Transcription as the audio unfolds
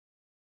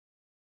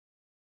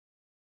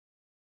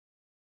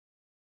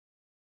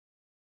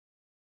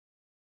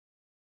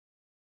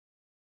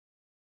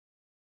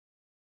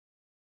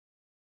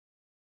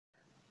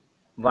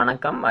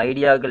வணக்கம்.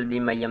 ஐடியா கல்வி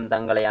மையம்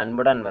தங்களை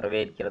அன்புடன்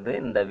வரவேற்கிறது.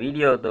 இந்த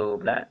வீடியோ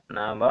தொகுப்பில்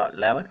நாம்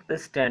 11th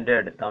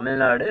standard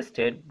Tamil Nadu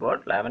state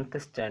board 11th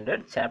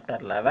standard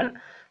chapter 11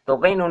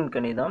 தொகை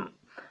நுண்கணிதம்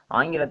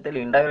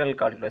ஆங்கிலத்தில் இன்டகிரல்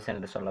கால்குலஸ்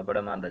என்று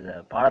சொல்லப்படும் அந்த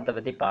பாடத்தை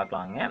பற்றி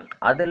பார்க்கலாங்க.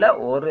 அதில்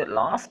ஒரு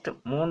லாஸ்ட்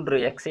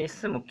 3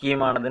 எக்ஸசைஸ்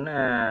முக்கியமானதுன்னு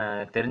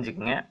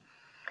தெரிஞ்சுக்குங்க.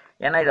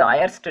 ஏன்னா இது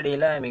ஹையர்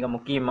ஸ்டடியில் மிக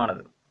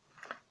முக்கியமானது.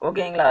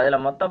 ஓகேங்களா?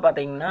 அதில் மொத்தம்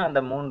பார்த்தீங்கன்னா அந்த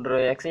 3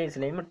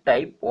 எக்ஸசைஸ்லேயுமே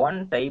டைப் 1,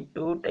 டைப்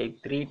 2, டைப்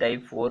 3,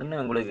 டைப் 4ன்னு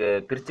உங்களுக்கு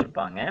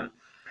பிரிச்சிருப்பாங்க.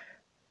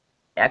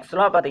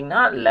 ஆக்சுவலாக பார்த்தீங்கன்னா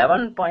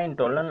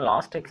 11.12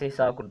 லாஸ்ட்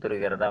எக்ஸசைஸாக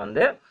கொடுத்துருக்கிறத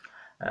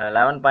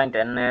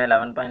 11.10,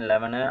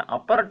 11.11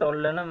 அப்புறம்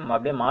 12ன்னு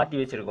அப்படியே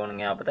மாற்றி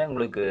வச்சுருக்கோனுங்க. அப்போ தான்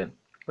உங்களுக்கு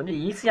கொஞ்சம்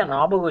ஈஸியாக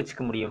ஞாபகம்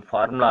வச்சுக்க முடியும்.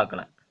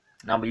 ஃபார்முலாக்களை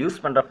நம்ம யூஸ்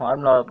பண்ணுற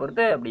ஃபார்முலாவை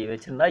பொறுத்து அப்படி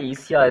வச்சுருந்தா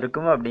ஈஸியாக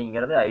இருக்கும்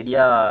அப்படிங்கிறது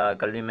ஐடியா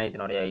கல்வி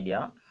மையத்தினுடைய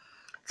ஐடியா.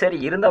 சரி,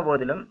 இருந்த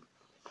போதிலும்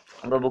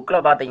உங்கள்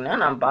புக்கில் பார்த்தீங்கன்னா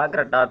நம்ம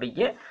பார்க்குற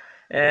topic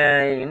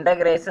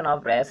integration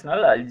of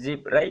rational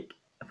algebraic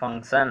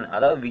function,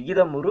 அதாவது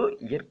விகிதமுறு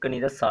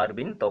இயற்கணித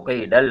சார்பின்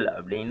தொகையிடல்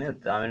அப்படின்னு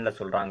தமிழில்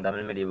சொல்கிறாங்க,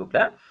 தமிழ் மீடியம்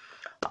புக்கில்.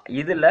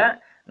 இதில்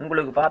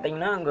உங்களுக்கு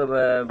பார்த்தீங்கன்னா உங்கள்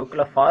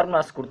புக்கில்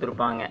ஃபார்முலாஸ்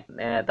கொடுத்துருப்பாங்க.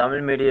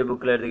 தமிழ் மீடியம்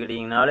புக்கில்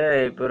எடுத்துக்கிட்டிங்கனாலே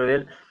இப்போ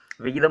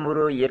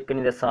விகிதமுறு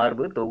இயற்கணித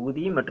சார்பு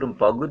தொகுதி மற்றும்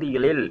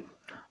பகுதிகளில்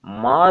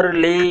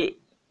மாறிலி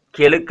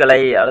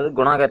கெழுக்களை அல்லது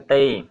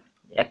குணகத்தை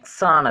எக்ஸ்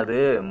ஆனது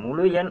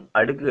முழு எண்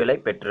அடுக்குகளை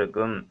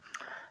பெற்றிருக்கும்.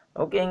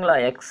 ஓகேங்களா?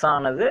 எக்ஸ்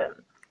ஆனது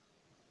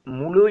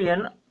முழு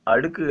எண்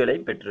அடுக்குகளை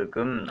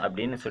பெற்றிருக்கும்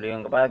அப்படின்னு சொல்லி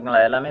உங்க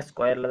பார்க்கலாம். எல்லாமே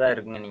ஸ்கொயரில் தான்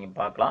இருக்குங்க, நீங்கள்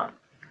பார்க்கலாம்.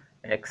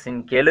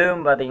 எக்ஸின்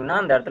கெழுவும்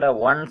பார்த்தீங்கன்னா இந்த இடத்துல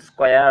 1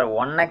 ஸ்கொயர்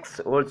 1x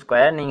ஹோல்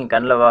ஸ்கொயர் நீங்கள்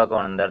கண்ணில்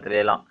பார்க்கணும். இந்த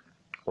இடத்துல எல்லாம்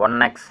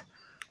 1x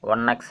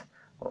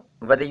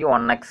இப்போதைக்கு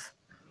 1x.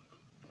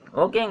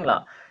 ஓகேங்களா?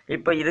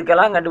 இப்போ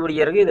இதுக்கெல்லாம்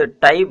கண்டுபிடிக்கிறதுக்கு இது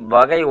டைப்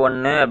வகை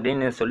 1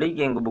 அப்படின்னு சொல்லி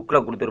எங்கள்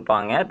புக்கில்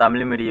கொடுத்துருப்பாங்க.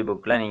 தமிழ் மீடியம்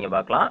புக்கில் நீங்கள்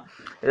பார்க்கலாம்.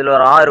 இதில்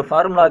ஒரு 6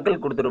 ஃபார்முலாக்கள்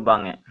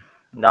கொடுத்துருப்பாங்க.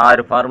 இந்த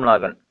 6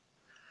 ஃபார்முலாக்கள்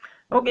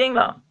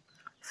ஓகேங்களா?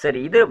 சரி,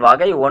 இது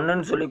வகை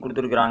 1ன்னு சொல்லி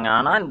கொடுத்துருக்குறாங்க.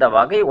 ஆனால் இந்த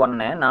வகை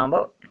 1 நாம்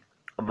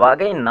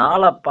வகை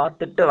 4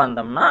 பார்த்துட்டு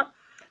வந்தோம்னா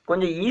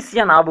கொஞ்சம்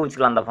ஈஸியாக ஞாபகம்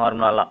வச்சுக்கலாம் அந்த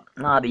ஃபார்முலாலாம்.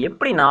 நான் அது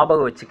எப்படி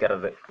ஞாபகம்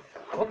வச்சுக்கிறது,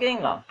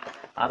 ஓகேங்களா?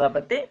 அதை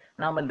பற்றி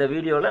நாம் இந்த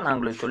வீடியோவில் நான்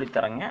உங்களுக்கு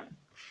சொல்லித்தரேங்க.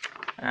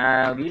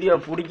 வீடியோ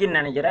பிடிக்குன்னு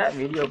நினைக்கிறேன்.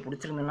 வீடியோ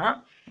பிடிச்சிருந்துன்னா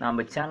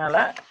நம்ம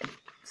சேனலை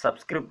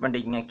சப்ஸ்கிரைப்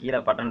பண்ணிக்கங்க, கீழே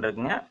பட்டன்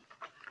இருக்குங்க.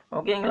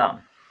 ஓகேங்களா?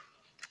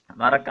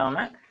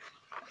 மறக்காமல்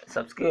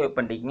சப்ஸ்கிரைப்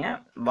பண்ணிக்கங்க.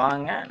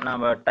 வாங்க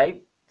நம்ம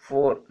டைப்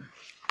 4,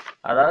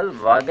 அதாவது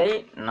வகை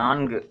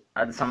 4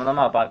 அது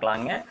சம்மந்தமாக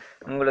பார்க்கலாங்க.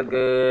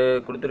 உங்களுக்கு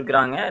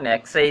கொடுத்துருக்குறாங்க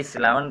எக்ஸசைஸ்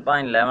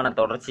 11.11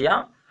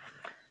 தொடர்ச்சியாக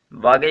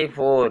வகை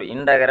 4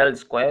 integral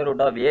square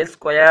root of A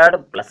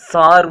squared plus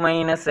R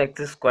minus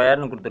X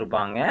ஸ்கொயர்னு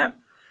கொடுத்துருப்பாங்க.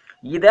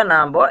 இதை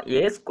நாம்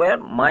ஏ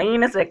ஸ்கொயர்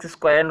மைனஸ் எக்ஸ்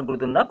ஸ்கொயர்னு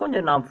கொடுத்துருந்தா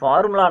கொஞ்சம் நான்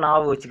ஃபார்முலா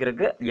ஞாபகம்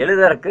வச்சுக்கிறதுக்கு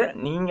எழுதுறதுக்கு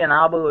நீங்கள்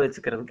ஞாபகம்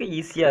வச்சுக்கிறதுக்கு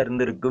ஈஸியாக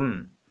இருந்திருக்கும்.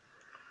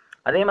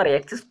 அதே மாதிரி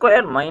எக்ஸ்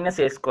ஸ்கொயர் மைனஸ்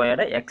ஏ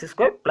ஸ்கொயர்டை X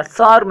square plus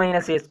R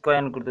minus ஏ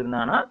ஸ்கொயர்னு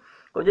கொடுத்துருந்தானா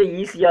கொஞ்சம்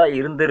ஈஸியாக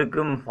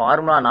இருந்திருக்கும்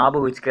ஃபார்முலா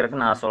ஞாபகம்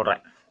வச்சுக்கிறதுக்கு நான்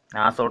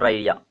சொல்கிற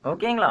ஐடியா.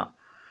 ஓகேங்களா?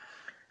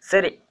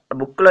 சரி,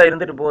 புக்கில்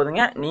இருந்துட்டு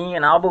போகுதுங்க,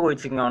 நீங்கள் ஞாபகம்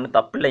வச்சுக்கோங்க, ஒன்றும்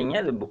தப்பு இல்லைங்க.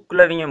 இது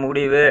புக்கில் இவங்க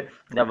முடிவு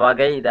இந்த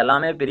வகை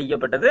இதெல்லாமே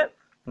பிரிக்கப்பட்டது.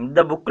 இந்த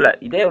புக்கில்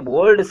இதே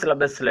ஓல்டு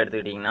சிலபஸில்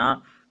எடுத்துக்கிட்டிங்கன்னா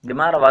இது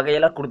மாதிரி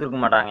வகையெல்லாம் கொடுத்துருக்க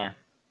மாட்டாங்க.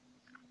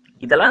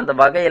 இதெல்லாம் இந்த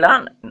வகையெல்லாம்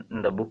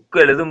இந்த புக்கு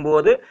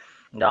எழுதும்போது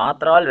இந்த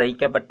ஆத்தரால்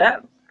வைக்கப்பட்ட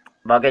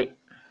வகை.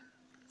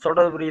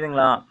 சொல்கிறது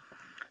புரியுதுங்களா?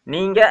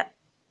 நீங்கள்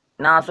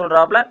நான்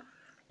சொல்கிறாப்புல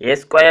ஏ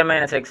square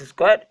minus X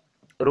square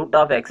root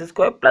of X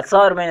square plus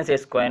R minus ஏ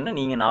ஸ்கொயர்னு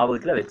நீங்கள்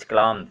ஞாபகத்தில்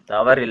வச்சுக்கலாம்,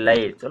 தவறில்லை.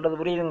 சொல்கிறது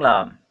புரியுதுங்களா?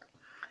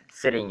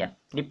 சரிங்க.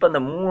 இப்போ இந்த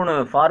 3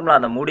 ஃபார்முலா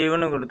அந்த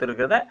முடிவுன்னு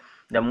கொடுத்துருக்கிறத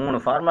இந்த 3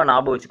 ஃபார்முலா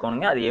ஞாபகம்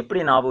வச்சுக்கோணுங்க. அது எப்படி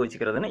ஞாபகம்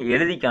வச்சுக்கிறதுன்னு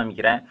எழுதி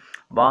காமிக்கிறேன்.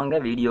 வாங்க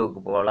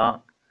வீடியோவுக்கு போகலாம்.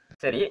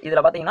 சரி,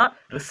 இதில் பார்த்தீங்கன்னா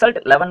ரிசல்ட்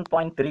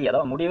 11.3,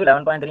 அதாவது முடிவு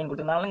 11.3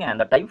 கொடுத்துருந்தாலுங்க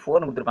அந்த டைப்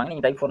 4 கொடுத்துருப்பாங்க.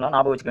 நீங்கள் டைப் 4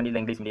 ஞாபகம் வச்சுக்க வேண்டியது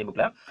இங்கிலீஷ் மீடியம்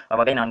புக்கில்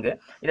வகை 4.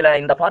 இதில்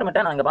இந்த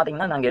ஃபார்மெட்டை நாங்கள்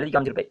பார்த்தீங்கன்னா நாங்கள் எழுதி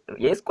காமிச்சிருப்பேன்.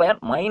 ஏ square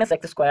minus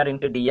X square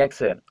into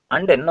dx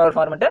and இன்னொரு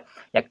format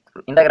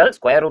integral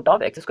square root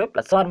of X square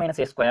plus R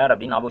minus A square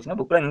அப்படின்னு ஞாபகம் வச்சுங்க.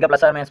 புக்கில் இங்கே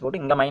ப்ளஸ் ஆர் மைனஸ்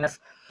போட்டு இங்கே மைனஸ்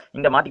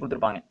இங்கே மாற்றி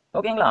கொடுத்துருப்பாங்க.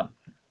 ஓகேங்களா?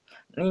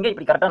 நீங்கள்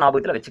இப்படி கரெக்டாக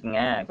ஞாபகத்தில்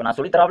வச்சுக்கோங்க. இப்போ நான்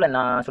சொல்லித்தராவில்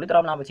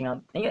ஞாபகம் வச்சுங்க.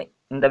 நீங்கள்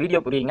இந்த வீடியோ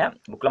புரியுங்க,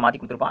 புக்கில் மாற்றி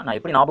கொடுத்துருப்பான். நான்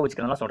எப்படி ஞாபகம்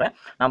வச்சுக்கிறதுலாம் சொல்கிறேன்.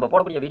 நம்ம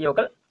போடக்கூடிய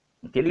வீடியோக்கள்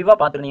தெளிவாக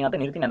பார்த்துருந்தீங்கன்னா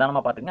நிறுத்தி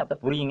நிதானமாக பார்த்துங்க, அப்போ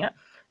புரியுங்க.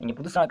 நீங்கள்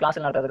புதுசாக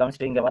கிளாஸில் நடக்கிறத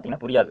கவனிச்சிட்டு இங்கே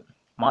பார்த்தீங்கன்னா புரியாது.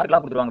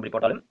 மார்க்லாம் கொடுத்துருவாங்க இப்படி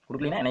போட்டாலும்,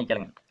 கொடுக்கலன்னா என்ன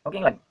கேளுங்க.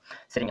 ஓகேங்களா?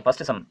 சரிங்க.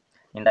 First sum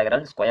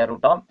integral square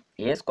root of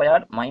A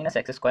square minus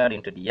X square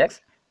into dx.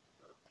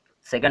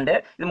 Second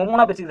இது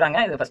 3 பிரிச்சுக்கிறாங்க.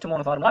 இது ஃபர்ஸ்ட்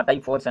 3 ஃபார்முலா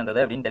டைப் 4 சேர்ந்தது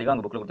அப்படின்னு தெளிவாக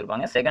உங்கள் புக்கில்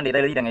கொடுத்துருப்பாங்க. செகண்ட் இதை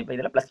எழுதிட்டாங்க. இப்போ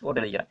இதில் ப்ளஸ்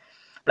போட்டு எழுதிக்கிறேன்.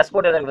 ப்ளஸ்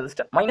போட்டு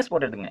எழுதுறது மைனஸ்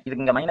போட்டு எடுத்துங்க.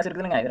 இதுக்கு இங்கே மைனஸ்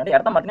இருக்குதுங்க. இது ரெண்டு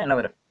இடத்த மாற்றினா என்ன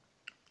வரும்?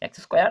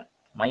 எக்ஸ் ஸ்கொயர்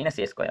மைனஸ்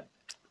ஏ ஸ்கொயர்.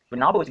 இப்போ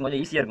ஞாபகம் வச்சுங்க,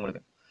 கொஞ்சம் ஈஸியாக இருக்கும்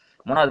உங்களுக்கு.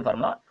 3வது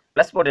ஃபார்முலா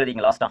ப்ளஸ் போட்டு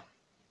எழுதிங்க லாஸ்ட்டாக.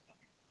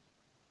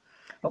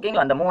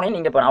 ஓகேங்களா? அந்த 3ஐயும்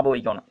நீங்கள் இப்போ ஞாபகம்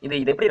வைக்கணும்.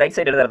 இது எப்படி ரைட்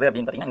சைடு எழுதுறது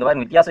அப்படின்னு பார்த்தீங்கன்னா இங்கே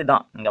பாருங்க, வித்தியாசம்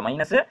தான்.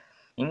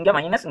 இங்கே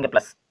மைனஸ் இங்கே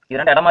ப்ளஸ். இது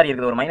ரெண்டு இடம் மாதிரி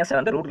இருக்குது. ஒரு மைனஸ்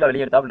ரூட்டில்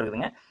வெளியே எடுத்தாப்புல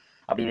இருக்குதுங்க.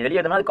 அப்படி வெளியே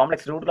எடுத்தோம்னா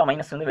காம்ப்ளெக்ஸ் ரூட்டில்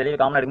மைனஸ் வெளியே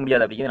காமன் எடுக்க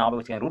முடியாது. அப்படிங்கிறது ஞாபகம்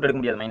வச்சுக்கோங்க. ரூட் எடுக்க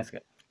முடியாது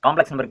மைனஸ்க்கு.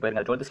 காம்ப்ளெக்ஸ் நம்பருக்கு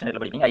போயிருங்க 12th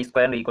ஸ்டாண்டர்ட்ல படிப்பீங்க i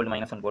ஸ்கொயர் ஈக்குவல் டு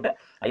 -1 போட்டு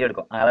ஐ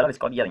எடுக்கும் அதெல்லாம்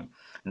ரிஸ்க் பண்ணிக்காதீங்க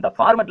இந்த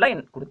ஃபார்மெட்ல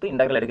கொடுத்து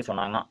இன்டெகிரல் எடுக்க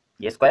சொன்னாங்கன்னா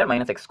a square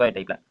minus x square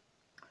டைப்ல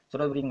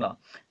சொல்றது புரியுங்களா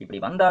இப்படி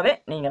வந்தாவே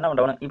நீங்க என்ன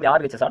பண்ணணும் இப்படி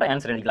RHS ஆட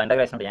ஆன்சர் எடுக்கலாம்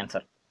இன்டெகிரேஷனோட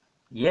answer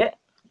a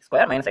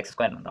square minus x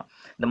square தான்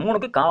இந்த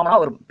மூணுக்கு காமனா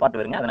ஒரு பார்ட்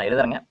வருங்க அதை நான்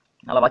எழுதுறேங்க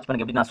நல்லா வாட்ச்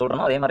பண்ணுங்க எப்படி நான்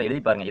சொல்றேனோ அதே மாதிரி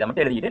எழுதி பாருங்க இதை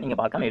மட்டும் எழுதிட்டு நீங்க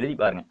பார்க்காம எழுதி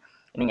பாருங்க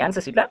நீங்க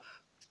ஆன்சர் ஷீட்ல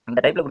இந்த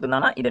டைப்ல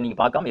கொடுத்துருந்தானா இதை நீங்க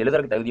பார்க்காம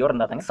எழுதுறதுக்கு தகுதியோட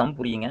இருந்தா தாங்க சம்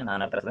புரியுங்க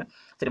நான் நடத்துறது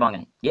சரி வாங்க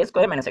a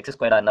ஸ்கொயர் மைனஸ் x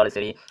ஸ்கொயரா இருந்தாலும்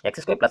சரி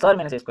x square plus R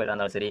minus a ஸ்கொயரா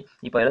இருந்தாலும் சரி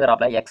இப்போ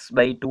எழுதுறாப்ல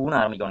x/2 னு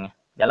ஆரம்பிக்கோங்க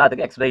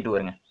எல்லாத்துக்கும் x/2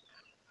 வருங்க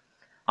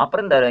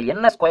அப்புறம் இந்த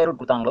என்ன ஸ்கொயர்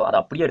ரூட் கொடுத்தாங்களோ அதை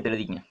அப்படியே எடுத்து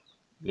எழுதிக்கங்க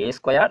a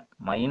square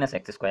minus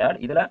x square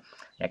இதுல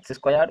x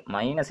square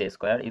minus a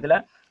square இதுல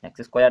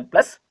x square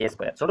plus a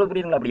square சொல்றது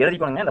புரியுதுங்களா அப்படி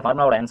எழுதிக்கோங்க இந்த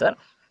ஃபார்முலாவோட ஆன்சர்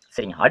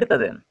சரிங்க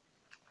அடுத்தது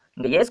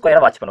இந்த a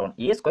ஸ்கொயரை வாட்ச் பண்ணுவோம்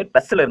a ஸ்கொயர்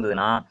பிளஸ்ல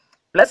இருந்ததுன்னா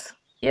பிளஸ்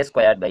a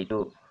ஸ்கொயர் பை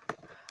 2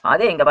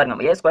 அதே இங்க பாருங்க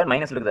a ஸ்கொயர்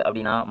மைனஸ் இருக்குது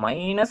அப்படின்னா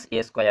மைனஸ்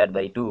a ஸ்கொயர்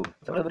பை 2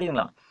 சொல்றது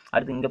புரியுதுங்களா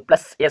அடுத்து இங்க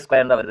பிளஸ் a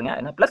ஸ்கொயர் தான் வருதுங்க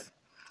என்ன பிளஸ்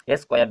a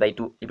ஸ்கொயர் பை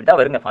 2 இப்படி தான்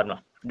வருங்க ஃபார்முலா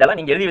இதெல்லாம்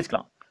நீங்க எழுதி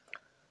வச்சுக்கலாம்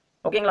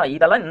ஓகேங்களா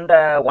இதெல்லாம் இந்த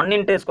 1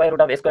 × square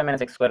root of a square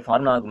minus x square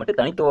ஃபார்முலாவுக்கு மட்டும்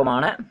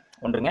தனித்துவமான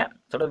ஒன்றுங்க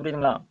சொல்றது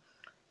புரியுதுங்களா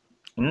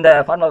இந்த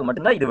ஃபார்முலாவுக்கு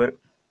மட்டும்தான் இது வரும்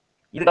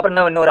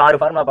இதுக்கப்புறம் இன்னொரு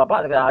 6 ஃபார்முலா பார்ப்போம்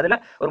அதுக்கு அதுல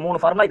ஒரு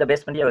 3 ஃபார்முலா இதை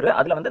பேஸ் பண்ணியே வரும்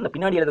அதுல வந்து இந்த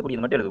பின்னாடி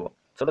எழுதக்கூடியது மட்டும் எழுதுவோம்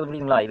சொல்றது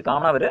புரியுதுங்களா இது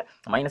காமனா வரும்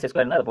மைனஸ் a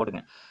ஸ்கொயர்னா அதை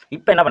போட்டுங்க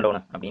இப்போ என்ன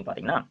பண்ணணும் அப்படின்னு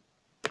பாத்தீங்கன்னா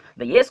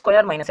இந்த a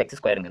ஸ்கொயர் மைனஸ் x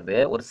ஸ்கொயருங்கிறது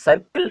ஒரு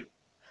சர்க்கிள்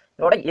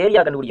இதோட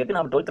ஏரியா கண்டுபிடிக்கிறதுக்கு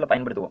நம்ம 12th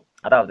படின்படுத்துவோம்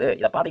அதாவது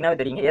இதை பார்த்தீங்கன்னா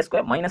தெரியுங்க a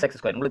square minus x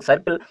square உங்களுக்கு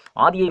சர்க்கிள்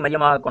ஆதியை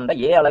மையமாக கொண்ட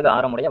a அலகு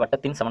ஆரமுடைய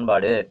வட்டத்தின்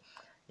சமன்பாடு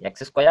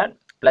x square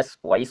plus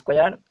y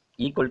square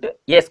equal to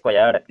a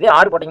square இதே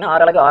 6 போட்டிங்கன்னா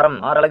 6 அலகு ஆரம்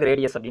 6 அலகு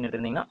ரேடியஸ் அப்படின்னு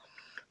எடுத்திருந்தீங்கன்னா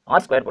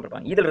r ஸ்கொயர்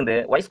போட்டுருப்பாங்க இதுல இருந்து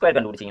y ஸ்கொயர்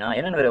கண்டுபிடிச்சிங்கன்னா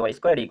என்ன வரும் y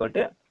ஸ்கொயர் ஈக்குவல்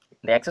டு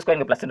இந்த x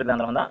ஸ்கொயர் பிளஸ்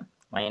இருக்கிறது தான்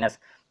minus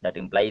that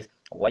implies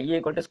y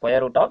equal to square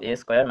root of a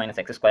square minus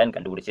x square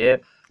கண்டுபிடிச்சு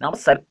நாம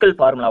சர்க்கிள்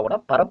ஃபார்முலாவோட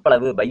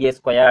பரப்பளவு by a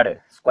squared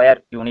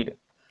square unit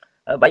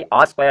by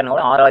r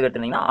ஸ்கொயர்னோட r ஆக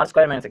எடுத்தீங்கன்னா r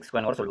ஸ்கொயர் மைனஸ் x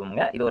ஸ்கொயர்னோட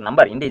சொல்லுவாங்க இது ஒரு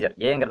நம்பர் இன்டிஜர்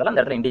ஏங்கிறதெல்லாம்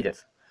அந்த இடத்துல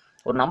இன்டிஜர்ஸ்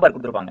ஒரு நம்பர்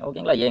கொடுத்துருப்பாங்க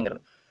ஓகேங்களா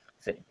ஏங்கிறது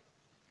சரி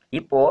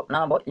இப்போ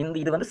நாம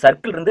இது வந்து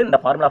சர்க்கிள் இருந்து இந்த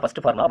ஃபார்முலா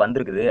ஃபர்ஸ்ட் ஃபார்முலா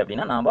வந்திருக்குது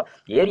அப்படின்னா நாம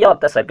ஏரியா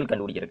ஆஃப் த சர்க்கிள்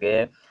கண்டுபிடிக்கிறதுக்கு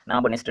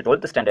நாம நெக்ஸ்ட்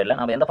 12th ஸ்டாண்டர்ட்ல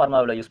நாம எந்த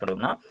ஃபார்முலாவில் யூஸ்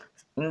பண்ணுவோம்னா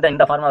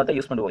இந்த ஃபார்முலாவை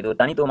யூஸ் பண்ணுவோம் இது ஒரு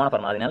தனித்துவமான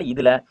ஃபார்முலா அதனால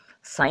இதுல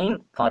சைன்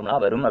ஃபார்முலா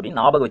வரும்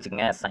அப்படின்னு ஞாபகம்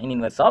வச்சுக்கோங்க sign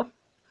inverse of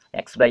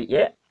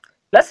x/a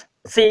plus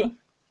c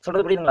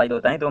சொல்றது புரியுதுங்களா இது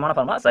ஒரு தனித்துவமான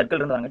ஃபார்முலா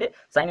சர்க்கிள் இருந்து வாங்கிட்டு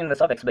சைன்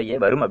இன்வெர்ஸ் ஆஃப் x/a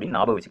வரும் அப்படின்னு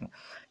ஞாபகம் வச்சுக்கோங்க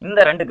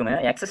இந்த ரெண்டுக்குமே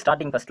x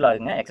ஸ்டார்டிங் ஃபர்ஸ்ட்ல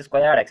ஆகுங்க x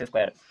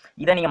ஸ்கொயர்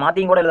இதை நீங்க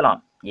மாத்தியும் கூட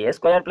எழுதலாம் a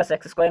square plus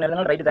x square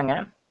எழுதினாலும் ரைட் தாங்க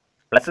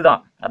பிளஸ் தான்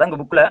அதான் உங்க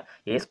புக்ல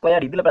a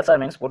ஸ்கொயர் இதுல பிளஸ் ஆர்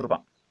மைனஸ்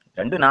போட்டுருப்பான்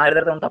ரெண்டு நான்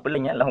எழுதுறது ஒன்றும் தப்பு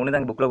இல்லைங்க எல்லாம் ஒன்று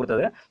தான் புக்ல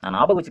கொடுத்தது நான்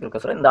ஞாபகம் வச்சுக்கிறக்க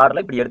சொல்ல இந்த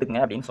ஆர்டர்ல இப்படி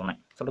எடுத்துக்கங்க அப்படின்னு சொன்னேன்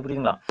சொல்ல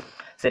புரியுதுங்களா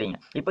சரிங்க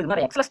இப்போ இது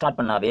மாதிரி எக்ஸ்ல ஸ்டார்ட்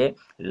பண்ணாவே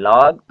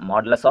log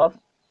மாடுலஸ் ஆஃப்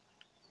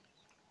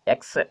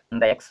எக்ஸ்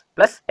இந்த எக்ஸ்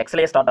பிளஸ்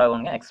எக்ஸ்லயே ஸ்டார்ட்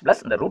ஆகுங்க எக்ஸ்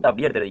பிளஸ் இந்த ரூட்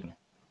அப்படியே எடுத்துறீங்க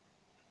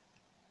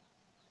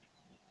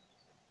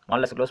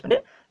மாடுலஸ் க்ளோஸ் பண்ணி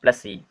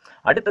பிளஸ் சி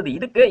அடுத்தது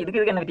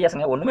இதுக்கு என்ன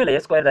வித்தியாசங்க ஒண்ணுமே இல்லை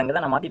a ஸ்கொயர் தாங்க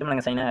தான் நான்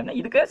மாத்திட்டோம்ங்க சைன் அப்படின்னா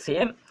இதுக்கு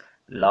same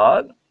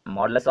log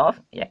modulus of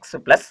X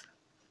plus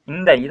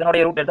இந்த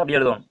இதனுடைய ரூட் எடுத்து அப்படி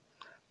எழுதுவோம்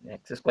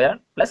X square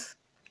plus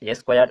a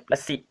square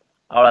plus C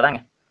அவ்வளோதாங்க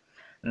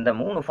இந்த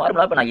 3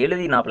 ஃபார்முலா இப்போ நான்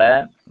எழுதினாப்ல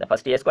இந்த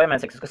first a square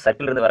minus x square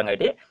circle இருந்து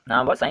வரங்காட்டி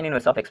நாம சைன்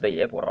இன்வெர்ஸ் ஆஃப்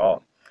x/a போடுறோம்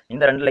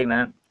இந்த ரெண்டுலையுமே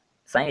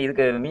சைன்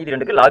இதுக்கு மீதி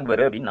ரெண்டுக்கு லாக்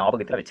வரும் அப்படின்னு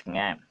ஞாபகத்தில்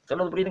வச்சுக்கோங்க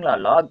சொல்றது புரியுதுங்களா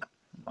லாக்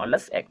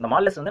மாடுலஸ் இந்த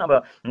மாடுலஸ் வந்து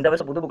நம்ம இந்த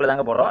வருஷம் புது புக்கில்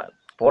தாங்க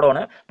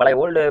போடணும் பழைய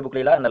ஓல்டு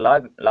புக்லாம் இந்த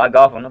லாக்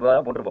ஆஃப் ஒன்று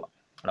போட்டிருப்போம்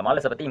அந்த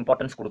மாடுலஸை பற்றி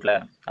இம்பார்ட்டன்ஸ் கொடுக்கல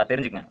அது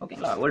தெரிஞ்சுக்கங்க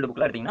ஓகேங்களா ஓல்டு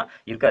புக்கில் எடுத்தீங்கன்னா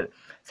இருக்காது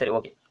சரி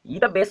ஓகே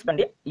இதை பேஸ்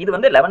பண்ணி இது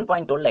வந்து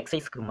 11.12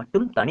 எக்ஸைஸ்க்கு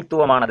மட்டும்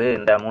தனித்துவமானது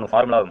இந்த 3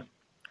 ஃபார்முலாவும்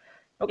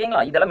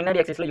ஓகேங்களா இதெல்லாம்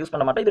முன்னாடி எக்ஸைஸ்ல யூஸ்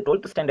பண்ண மாட்டோம் இது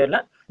 12th ஸ்டாண்டர்ட்ல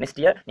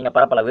நெக்ஸ்ட் இயர் நீங்க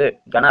பரப்பளவு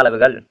கன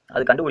அளவுகள்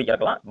அது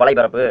கண்டுபிடிக்கலாம்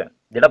வலைபரப்பு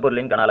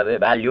திடப்பொருளின் கன அளவு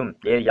வேல்யூம்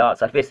ஏரியா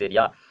சர்ஃபேஸ்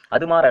ஏரியா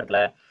அது மாதிரி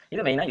இடத்துல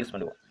இது மெயினா யூஸ்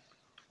பண்ணுவோம்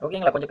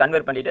ஓகேங்களா கொஞ்சம்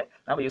கன்வெர்ட் பண்ணிட்டு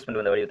நம்ம யூஸ்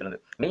பண்ணுவோம் இந்த வடிவத்துல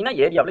இருந்து மெயினா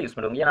ஏரியாவில் யூஸ்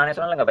பண்ணுவோம் நான்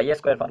சொன்னாங்க y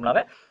ஸ்கொயர்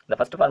ஃபார்முலாவை இந்த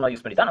ஃபர்ஸ்ட் ஃபார்முலா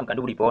யூஸ் பண்ணி தான் நம்ம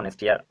கண்டுபிடிப்போம்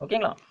நெக்ஸ்ட் இயர்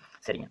ஓகேங்களா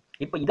சரிங்க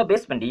இப்போ இதை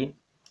பேஸ் பண்ணி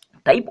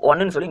டைப்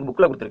 1 னு சொல்லி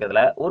புக்ல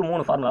கொடுத்துருக்கிறதுல ஒரு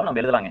 3 ஃபார்முலாவை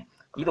நம்ம எழுதலாங்க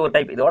இது ஒரு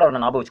டைப் இதோட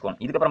ஒரு ஞாபகம் வச்சுக்கோங்க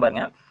இதுக்கப்புறம்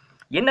பாருங்க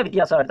என்ன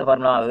வித்தியாசம் அடுத்த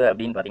ஃபார்முலா ஆகுது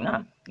அப்படின்னு பாத்தீங்கன்னா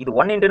இது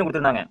 1 ×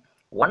 கொடுத்துருந்தாங்க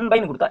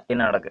 1/, கொடுத்தா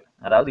என்ன நடக்கு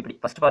அதாவது இப்படி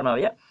first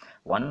ஃபார்முலாவே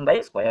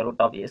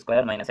 1/√a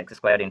square minus x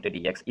square ×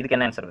 dx இதுக்கு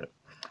என்ன ஆன்சர் வரும்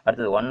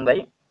அடுத்தது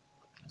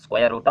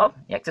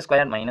 1/√x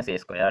square minus a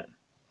square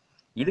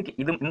இதுக்கு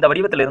இந்த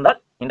வடிவத்தில் இருந்தால்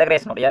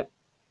இன்டகிரேஷனுடைய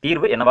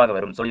தீர்வு என்னவாக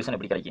வரும் சொல்யூஷன்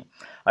எப்படி கிடைக்கும்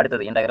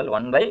அடுத்தது இன்டகிரல்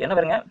 1/ என்ன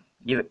வருங்க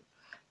இது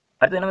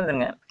அடுத்து என்ன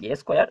வருங்க a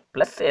square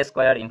plus a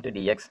square ×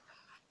 dx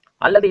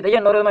அல்லது இதையே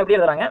இன்னொரு விதமா எப்படி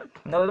எழுதுறாங்க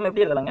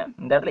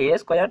இந்த இடத்துல a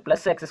square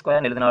plus x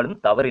square எழுதினாலும்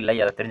தவறு இல்லை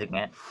அதை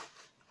தெரிஞ்சுக்கங்க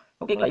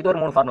ஓகேங்களா இது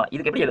ஒரு 3 ஃபார்முலா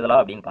இதுக்கு எப்படி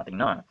எழுதலாம் அப்படின்னு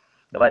பாத்தீங்கன்னா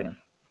இந்த பாருங்க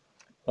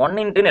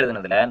 1 ×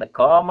 எழுதுனதுல இந்த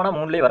காமனா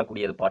 3லயே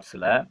வரக்கூடியது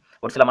பார்ட்ஸ்ல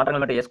ஒரு சில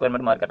மாற்றங்கள் மட்டும் a ஸ்கொயர்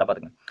மட்டும் மார்க் கரெக்டா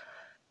பாத்துங்க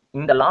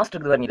இந்த லாஸ்ட்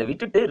இருக்குது பாருங்க இதை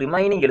விட்டுட்டு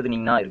ரிமைனிங்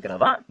எழுதுனீங்கன்னா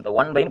இருக்கிறதா இந்த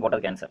 1/,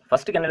 போட்டதுக்கு ஆன்சர்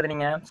ஃபர்ஸ்ட் என்ன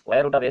எழுதுனீங்க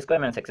square root of a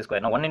square minus x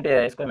square 1 ×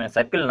 a square minus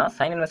சர்க்கிள்னா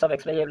sin inverse of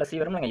x/a +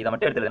 c வரும் நீங்க இதை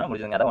மட்டும் எடுத்துதுனா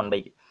முடிஞ்சுங்க அதான் 1/.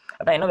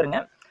 அதான் என்ன வருங்க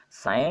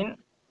sin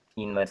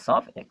inverse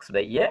of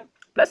x/a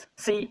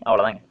 + c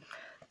அவ்வளவுதாங்க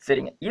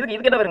சரிங்க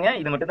இதுக்கு என்ன வருங்க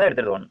இது மட்டும் தான்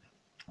எடுத்துறது 1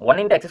 1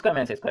 into x square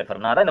minus x square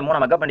formula அதான் இந்த 3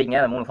 மக்கப் பண்ணிங்க.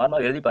 அந்த 3 ஃபார்முலா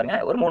எழுதி பாருங்க.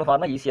 ஒரு 3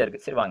 ஃபார்முலா ஈஸியாக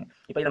இருக்குது. சரி வாங்க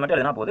இப்போ இதை மட்டும்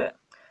எழுதினா போது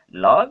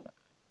log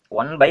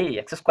 1 by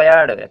x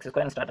squared x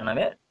square start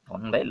பண்ணாவே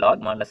 1 by log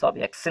modulus of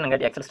x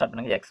னுங்காட்டி x start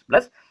பண்ணுங்க x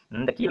plus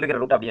இந்த கீழே இருக்கிற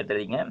ரூட் அப்படியே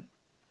எடுத்துறீங்க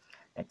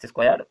x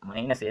squared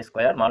minus a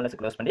squared modulus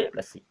close பண்ணி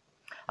plus c.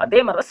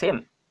 அதே மாதிரி தான்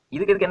சேம்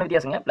இதுக்கு என்ன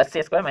வித்தியாசங்க plus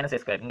a square minus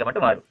a square இங்கே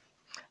மட்டும் மாறும்.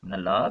 இந்த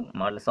log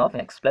modulus of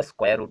x plus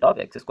square root of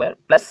x square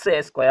plus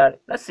a squared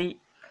plus c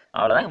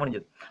அவ்வளோதாங்க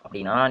முடிஞ்சது.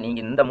 அப்படின்னா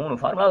நீங்கள் இந்த 3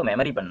 ஃபார்முலாவை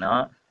மெமரி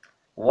பண்ணால்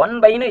 1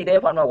 பைன்னு இதே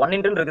ஃபார்முலா 1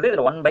 இன்ட்டு இருக்குது.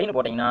 இதில் 1 பைன்னு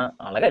போட்டிங்கன்னா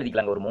அழகாக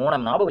எழுதிக்கலாங்க. ஒரு 3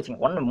 ஞாபகம் வச்சிங்க.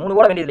 3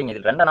 கூட வேண்டியது இல்லைங்க.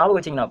 இதில் 2 ஞாபகம்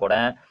வச்சிங்கன்னா கூட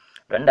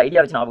 2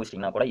 ஐடியா வச்சு ஞாபகம்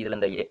வச்சிங்கன்னா கூட இதில்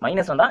இந்த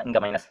மைனஸ் வந்தால்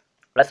இங்கே மைனஸ்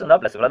ப்ளஸ்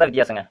வந்தால் ப்ளஸ் இவ்வளோ தான்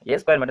வித்தியாசங்க.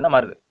 ஏ ஸ்கொயர் மட்டும் தான்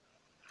மாறுது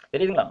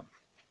தெரியுதுங்களா?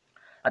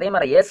 அதே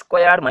மாதிரி ஏ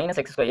ஸ்கொயர்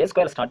மைனஸ் எக்ஸ் ஸ்கொயர் ஏ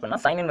ஸ்கொயர் ஸ்டார்ட்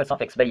பண்ணால் sign inverse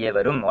of X by ஏ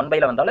வரும். 1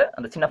 பையில் வந்தாலும்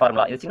அந்த சின்ன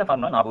ஃபார்முலா இது சின்ன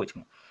ஃபார்முலா ஞாபகம்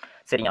வச்சுங்க.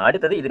 சரிங்க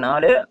அடுத்தது இது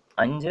 4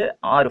 5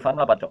 6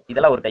 ஃபார்முலா பார்த்தோம்.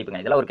 இதெல்லாம் ஒரு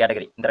டைப்புங்க. இதெல்லாம் ஒரு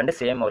கேட்டகரி. இந்த 2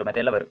 சேம் ஒரு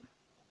மெத்தடில் வரும்.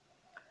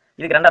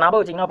 இதுக்கு 2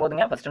 ஞாபகம் வச்சிங்கன்னா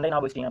போதுங்க. ஃபர்ஸ்ட் 2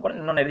 ஞாபகம் வச்சிங்கன்னா கூட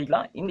இன்னொன்று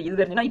எழுதிக்கலாம். இது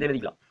தெரிஞ்சுன்னா இது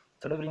எழுதிக்கலாம்.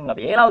 சொல்லுறீங்களா?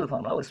 7வது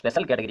ஃபார்முலா ஒரு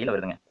ஸ்பெஷல் கேட்டகரியில்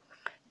வருதுங்க.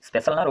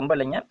 ஸ்பெஷல்னா ரொம்ப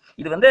இல்லைங்க.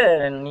 இது வந்து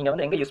நீங்கள்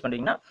வந்து எங்கே யூஸ்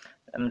பண்ணுறீங்கன்னா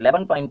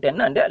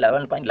 11.10 அண்ட்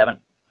 11.11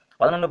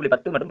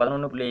 11.10 மற்றும்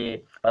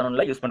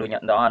 11.11 யூஸ் பண்ணுவீங்க.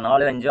 இந்த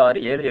 4 5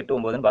 6 7 8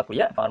 9ன்னு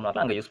பார்க்கக்கூடிய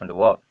ஃபார்முலாலாம் அங்கே யூஸ்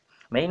பண்ணுவோம்.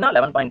 மெயினாக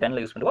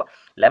 11.10 யூஸ் பண்ணுவோம்.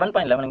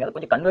 11.11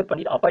 கொஞ்சம் கன்வெர்ட்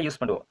பண்ணிட்டு அப்பா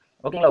யூஸ் பண்ணுவோம்.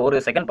 ஓகேங்களா? ஒரு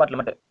செகண்ட் பார்ட்டில்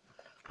மட்டும்.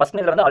 ஃபர்ஸ்ட்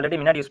இதில் வந்து ஆல்ரெடி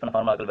முன்னாடி யூஸ் பண்ண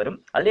ஃபார்முலாக்கள் வரும்.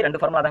 அதுலேயே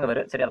 2 ஃபார்முலா தாங்க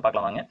வரும். சரி அதை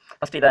பார்க்கலாம் வாங்க.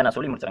 ஃபர்ஸ்ட் இதை நான்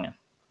சொல்லி முடிச்சுறேங்க.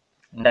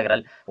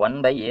 Integral 1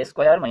 by a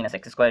square minus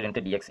x square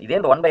into dx. இதே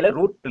இந்த 1 பைல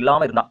ரூட்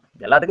இல்லாமல் இருந்தால்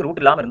எல்லாத்துக்கும் ரூட்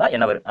இல்லாமல் இருந்தால்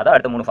என்ன வரும்? அதான்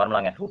அடுத்த 3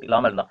 ஃபார்முலாங்க. ரூட்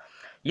இல்லாமல் இருந்தால்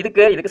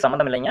இதுக்கு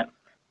சம்மந்தம் இல்லைங்க.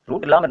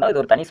 ரூட் இல்லாமல் இருந்தால்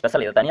இது ஒரு தனி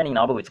ஸ்பெஷல். இதை தனியாக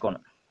நீங்கள் ஞாபகம்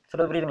வச்சுக்கணும்.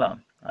 சொல்றது புரியுதுங்களா?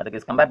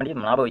 அதுக்கு கம்பேர் பண்ணி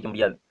ஞாபகம் வைக்க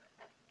முடியாது.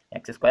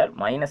 எக்ஸ் ஸ்கொயர்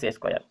மைனஸ் ஏ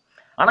ஸ்கொயர்.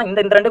 ஆனால் இந்த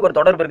 2க்கு ஒரு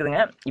தொடர்பு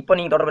இருக்குதுங்க. இப்போ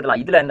நீங்கள்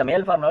தொடர்புலாம் இதில் இந்த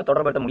மேல் ஃபார்முலா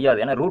தொடர்புபடுத்த முடியாது.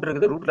 ஏன்னா ரூட்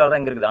இருக்குது, ரூட்டில் தான்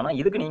இங்கே இருக்குது. ஆனால்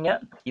இதுக்கு நீங்கள்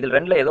இதில்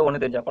 2ல் ஏதோ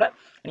ஒன்று தெரிஞ்சால் கூட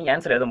நீங்கள்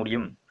ஆன்சர் எழுத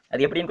முடியும்.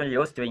 அது எப்படின்னு கொஞ்சம்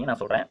யோசிச்சு வைங்க,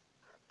 நான் சொல்கிறேன்.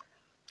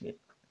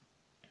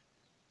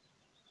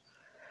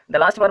 இந்த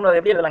லாஸ்ட் ஃபார்முலா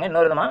எப்படி எழுதலாங்க?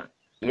 இன்னொரு விதமாக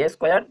ஏ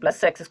ஸ்கொயர்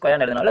ப்ளஸ் எக்ஸ்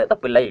ஸ்கொயர்னு எழுதினாலும்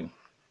தப்பு இல்லை.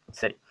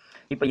 சரி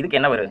இப்போ இதுக்கு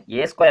என்ன வரும்?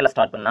 ஏ ஸ்கொயரில்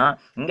ஸ்டார்ட் பண்ணால்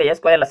இங்கே ஏ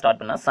ஸ்கொயரில் ஸ்டார்ட்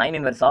பண்ணால் sign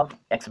inverse of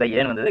X by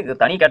ஏன்னு வந்தது. இது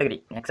தனி கேட்டகரி.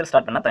 எக்ஸில்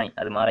ஸ்டார்ட் பண்ணால் தனி.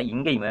 அது மாதிரி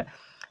இங்கேயுமே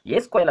ஏ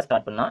ஸ்கொயரில்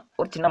ஸ்டார்ட் பண்ணால்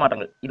ஒரு சின்ன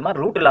மாற்றங்கள். இது மாதிரி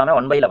ரூட் இல்லாமல்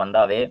 1 பையில்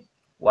வந்தாவே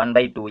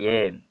 1/2a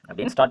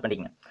அப்படின்னு ஸ்டார்ட்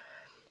பண்ணிக்கங்க.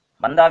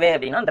 வந்தாவே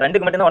அப்படின்னா அந்த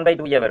 2க்கு மட்டும்தான்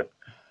 1/2a வரும்.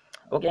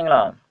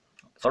 ஓகேங்களா?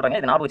 சொல்கிறேங்க,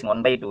 இது ஞாபகம் வச்சுங்க.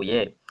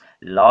 1/2a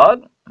log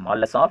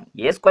modulus of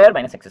a square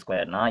minus x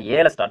square. நான்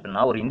ஏல ஸ்டார்ட்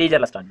பண்ணால் ஒரு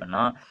இன்டீஜரில் ஸ்டார்ட்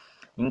பண்ணால்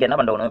இங்கே என்ன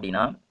பண்ணணும்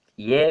அப்படின்னா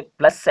a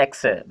plus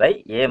x by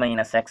a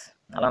minus x.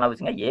 நல்லா ஞாபகம்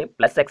வச்சுங்க. a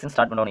plus x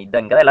ஸ்டார்ட் பண்ணணும்.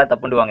 இங்கே தான் எல்லாரும்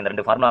தப்பு பண்ணுவாங்க. இந்த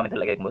 2 ஃபார்முலா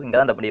மெத்தடில் கேட்கும்போது இங்கே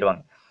தான் தப்பு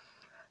பண்ணிடுவாங்க.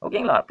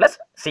 ஓகேங்களா? Plus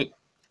C.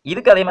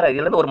 இதுக்கு அதே மாதிரி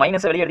இதுலேருந்து ஒரு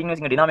மைனஸ் வெளியே எடுத்தீங்கன்னு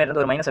வச்சுங்க.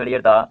 டினாமினேட்டர் ஒரு மைனஸ் வெளியே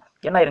எடுத்தா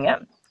என்ன ஆயிருங்க?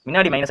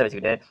 முன்னாடி மைனஸை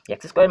வச்சுக்கிட்டு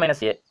எக்ஸ் ஸ்கொயர்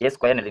மைனஸ் ஏ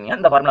ஸ்கொயர் எடுத்தீங்கன்னா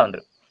இந்த ஃபார்முலா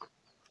வந்துடும்.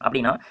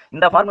 அப்படின்னா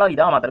இந்த ஃபார்முலா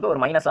இதாக மாத்திரக்கு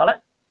ஒரு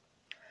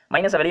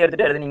மைனஸை வெளியே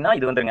எடுத்துட்டு எழுதினீங்கன்னா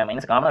இது வந்துருங்க.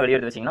 மைனஸ் காமனாக வெளியே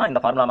எடுத்து வச்சிங்கன்னா இந்த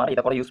ஃபார்முலா மாதிரி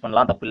இதை கூட யூஸ்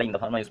பண்ணலாம். தப்பு இல்லை. இந்த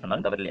ஃபார்முலா யூஸ்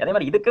பண்ணாலும் தப்பு இல்லை. அதே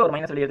மாதிரி இதுக்கு ஒரு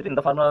மைனஸ் வெளியே எடுத்துட்டு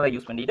இந்த ஃபார்முலாவை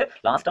யூஸ் பண்ணிட்டு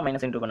லாஸ்ட்டாக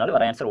மைனஸ் இன்டூ பண்ணாலும்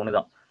வர ஆன்சர் ஒன்று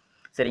தான்.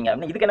 சரிங்க.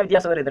 அப்படின்னா இதுக்கு என்ன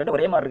வித்தியாசம் வருது?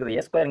 ஒரே மாதிரி இருக்குது.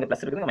 ஏ ஸ்கொயர் இங்கே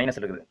ப்ளஸ் இருக்குது, மைனஸ்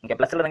இருக்குது. இங்கே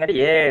ப்ளஸ் இல்லைங்காட்டி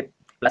ஏ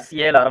ப்ளஸ்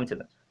ஏல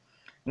ஆரம்பிச்சது.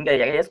 இங்கே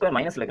ஏ ஸ்கொயர்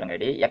மைனஸ்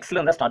இருக்கிறங்காட்டி எக்ஸில்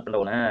இருந்தால் ஸ்டார்ட்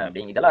பண்ணுவோம்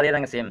அப்படிங்க. இதெல்லாம் அதே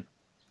தாங்க சேம்.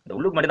 இந்த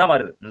உள்ளுக்கு மட்டும் தான்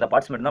மாறுது. இந்த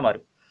பார்ட்ஸ் மட்டும் தான்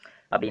மாறும்.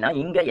 அப்படின்னா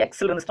இங்கே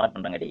எக்ஸ்லேருந்து ஸ்டார்ட்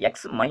பண்ணுறாங்காட்டி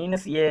எக்ஸ்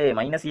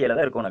மைனஸ் ஏல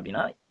தான் இருக்கணும்.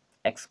 அப்படின்னா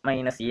எக்ஸ்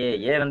மைனஸ்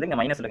ஏ வந்து இங்கே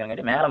மைனஸ்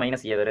இருக்கிறங்காட்டி மேலே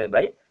மைனஸ் ஏ வரும்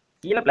பை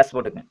கீழே ப்ளஸ்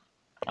போட்டுக்குங்க.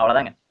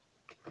 அவ்வளோதாங்க.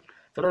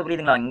 சொல்கிறது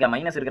புரியுதுங்களா? இங்கே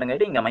மைனஸ்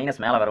இருக்கிறங்காட்டி இங்கே மைனஸ்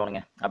மேலே வரணுங்க.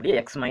 அப்படியே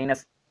எக்ஸ்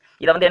மைனஸ்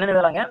இதை வந்து என்ன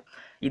எழுதலாங்க?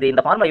 இது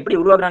இந்த ஃபார்முலா எப்படி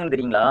உருவாக்குறாங்கன்னு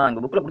தெரியுங்களா?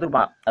 அங்கே புக்கில்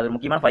கொடுத்துருப்பான். அது ஒரு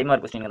முக்கியமான 5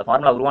 மார்க் கொஸ்டின். இந்த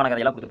ஃபார்முலா உருவான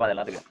கதையெல்லாம் கொடுத்துருப்பாங்க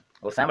எல்லாத்துக்கும்.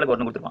 ஒரு சாம்பிளுக்கு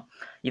ஒன்று கொடுத்துருப்பான்.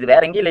 இது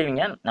வேற எங்கேயும்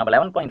இல்லைங்க. நம்ம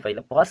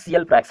 11.5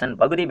 பார்சியல் ஃபிராக்ஷன்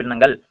பகுதி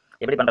பின்னங்கள்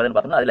எப்படி பண்ணுறதுன்னு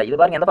பார்த்தோம்னா அதில் இது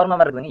பாருங்க எந்த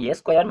ஃபார்முலா இருக்குதுங்க? ஏ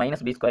ஸ்கொயர்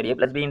மைனஸ் பி ஸ்கொயர் ஏ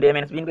ப்ளஸ் பி இன்டு ஏ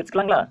மைனஸ் பின்னு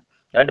பிரிச்சுக்கலாங்களா?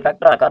 2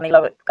 ஃபேக்டரா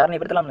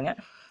காரணிப்படுத்தலாம்ங்க.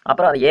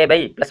 அப்புறம் அது ஏ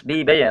பை ப்ளஸ் பி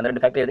பை அந்த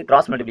 2 ஃபேக்டர்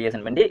கிராஸ்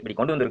மல்டிப்ளிகேஷன் பண்ணி இப்படி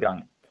கொண்டு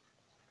வந்திருக்காங்க.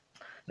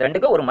 இந்த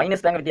 2க்கு ஒரு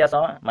மைனஸ் தாங்க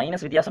வித்தியாசம்.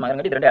 மைனஸ் வித்தியாசம்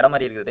ஆகிறங்காட்டி 2 இடம்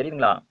மாதிரி இருக்குது.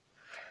 தெரியுதுங்களா?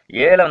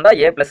 ஏல வந்தால்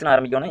ஏ ப்ளஸ்னு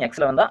ஆரம்பிக்கணும்.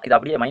 எக்ஸில் வந்தால் இது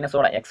அப்படியே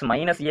மைனஸோட எக்ஸ்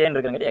மைனஸ் ஏன்னு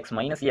இருக்கிறங்காட்டி எக்ஸ்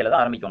மைனஸ் ஏல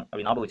தான் ஆரம்பிக்கணும்.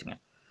 அப்படி ஞாபகம் வச்சுங்க.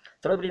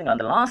 சொல்ல புரியுதுங்க?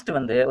 அந்த லாஸ்ட்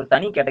வந்து ஒரு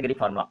தனி கேட்டகரி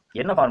ஃபார்முலா.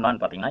 என்ன ஃபார்முலான்னு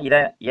பார்த்தீங்கன்னா இதை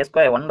ஏ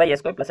square 1 by a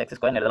square plus x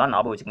square எழுதலாம்.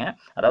 ஞாபகம் வச்சுங்க.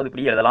 அதாவது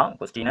இப்படி எழுதலாம்.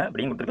 கொஸ்டின்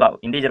இப்படின்னு கொடுத்துருக்கலாம்.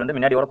 இன்டீஜர் வந்து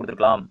முன்னாடியோட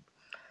கொடுத்துருக்கலாம்.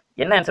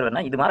 என்ன ஆன்சர்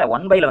வரும்னா இது மாதிரி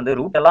 1 பையில் வந்து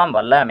ரூட் எல்லாம்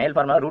வரல. மேல்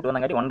ஃபார்முலா ரூட்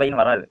வந்தாங்காட்டி 1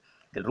 பைன்னு வராது.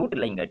 இது ரூட்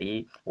இல்லைங்காட்டி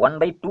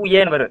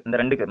 1/2aன்னு வரும். இந்த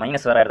 2க்கு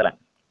மைனஸ் வர இடத்துல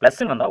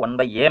ப்ளஸ்ன்னு வந்தால்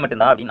 1/a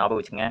மட்டும்தான் அப்படின்னு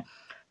ஞாபகம் வச்சுங்க.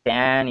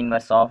 tan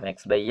inverse of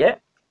x by a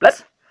plus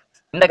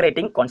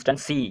integrating constant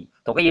c.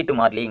 தொகையீட்டு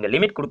மாறிலி. இங்கே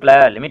லிமிட் கொடுக்கல,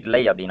 லிமிட்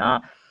இல்லை அப்படின்னா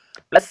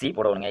ப்ளஸ் சி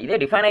போடுவாங்க. இதே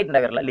டிஃபைனைட்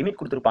இன்டெக்ரலில் லிமிட்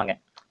கொடுத்துருப்பாங்க.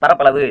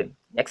 பரப்பளவு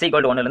x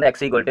 = 1 x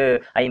 =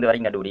 5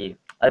 வரைக்கும் கண்டுபிடி.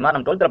 அது மாதிரி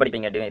நம்ம 12th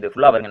படிப்பீங்க. இது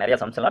ஃபுல்லாக வருங்க. நிறைய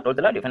சம்ஸ் எல்லாம்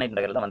 12th டிஃபைனைட்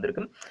இன்டெக்ரல் தான்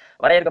வந்திருக்கும்.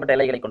 வரையறுக்கப்பட்ட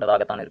எல்லைகளை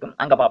கொண்டதாகத்தான் இருக்கும்.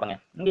 அங்கே பார்ப்பங்க.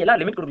 இங்கே எல்லாம்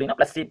லிமிட் கொடுக்கலன்னா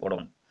ப்ளஸ் சி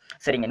போடணும்.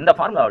 சரிங்க. இந்த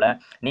ஃபார்முலாவில்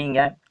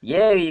நீங்கள்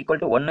a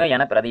 = 1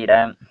 என பிரதியிட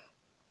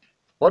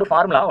ஒரு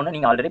ஃபார்முலா ஒன்று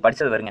நீங்கள் ஆல்ரெடி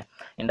படித்தது வருங்க.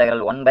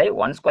 இன்டெக்ரல்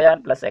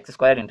 1/1² +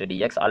 x² ×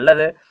 dx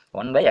அல்லது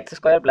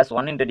 1/x² +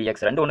 1 × dx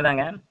ரெண்டு ஒன்று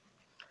தாங்க.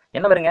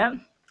 என்ன வருங்க?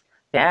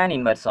 tan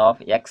inverse of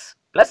x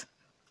plus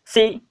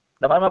c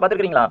இந்த ஃபார்முலா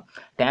பார்த்துருக்கீங்களா?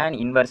 tan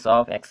inverse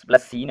of X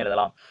plus சின்னு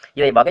எழுதலாம்.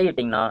 இதை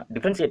வகையிட்டிங்கன்னா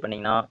டிஃபரன்ஷியேட்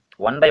பண்ணிங்கன்னா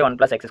 1/1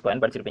 + x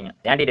ஸ்கொயர்னு படிச்சிருப்பீங்க.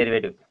 ஆன்டி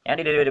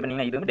டெரிவேட்டிவ்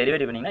பண்ணிங்கன்னா இது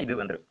டெரிவேட்டிவ் பண்ணிங்கன்னா இது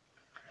வந்துடும்.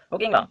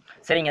 ஓகேங்களா?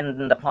 சரிங்க,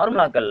 இந்த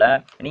ஃபார்முலாக்களில்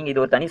நீங்கள்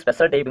இது ஒரு தனி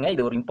ஸ்பெஷல் டைப்புங்க.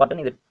 இது ஒரு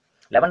இம்பார்ட்டன்ட். இது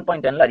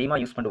 11.10ல் அதிகமாக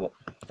யூஸ் பண்ணுவோம்.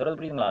 சொல்கிறது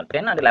புரியுதுங்களா?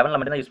 10 and 11ல்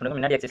மட்டும் தான் யூஸ் பண்ணுவோம்.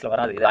 முன்னாடி எக்ஸைஸில்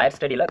வராது. இது ஹையர்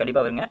ஸ்டடியில்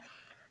கண்டிப்பாக வருங்க.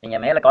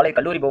 நீங்கள் மேலே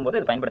கல்லூரி போகும்போது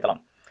இது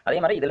பயன்படுத்தலாம். அதே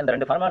மாதிரி இதில் இந்த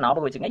 2 ஃபார்முலா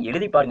ஞாபகம் வச்சுங்க,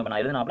 எழுதி பாருங்க.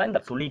 நான் எழுதினாப்ல இந்த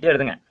சொல்லிட்டே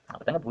எழுதுங்க,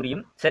 அப்பதாங்க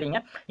புரியும். சரிங்க,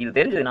 இது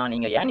தெரிஞ்சதுன்னா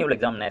நீங்கள் annual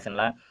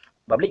எக்ஸாமினேஷனில்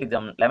public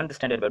exam 11th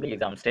standard public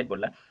exam state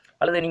போர்டில்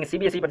அல்லது நீங்கள்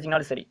சிபிஎஸ்சி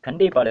படிச்சிங்கனாலும் சரி,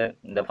 கண்டிப்பாக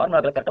இந்த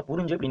ஃபார்முலாக்களை கரெக்டாக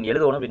புரிஞ்சு அப்படின்னு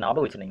எழுதணும் அப்படின்னு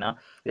ஞாபகம் வச்சுருந்தீங்கன்னா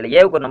இதில்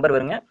ஏவுக்கு ஒரு நம்பர்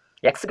வருங்க.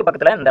 எக்ஸுக்கு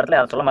பக்கத்தில் இந்த இடத்துல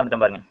சொல்ல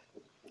மறந்துட்டேன் பாருங்க.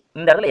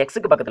 இந்த இடத்துல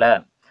எக்ஸுக்கு பக்கத்தில்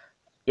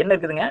என்ன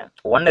இருக்குதுங்க?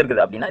 1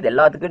 இருக்குது. அப்படின்னா இது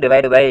எல்லாத்துக்கும்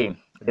டிவைடு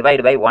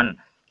பை 1.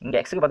 இங்கே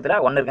எக்ஸுக்கு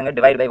பக்கத்தில் 1 இருக்குங்க,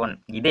 டிவைடு பை 1.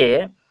 இதே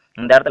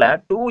இந்த இடத்துல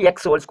 2x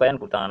ஹோல்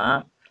ஸ்கொயர்னு கொடுத்தாங்கன்னா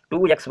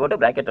 2x போட்டு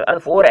பிராக்கெட், அது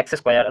 4x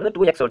ஸ்கொயர், அது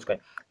 2x whole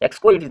square.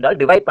 X coefficient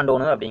divide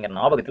பண்ணணும் அப்படிங்கிற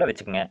ஞாபகத்தில்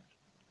வச்சுக்கோங்க.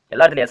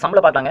 எல்லா இடத்துலையும்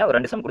சம்மில் பார்த்தாங்க, ஒரு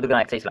 2 சம்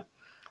கொடுத்துருக்கேன் எக்ஸைஸில்.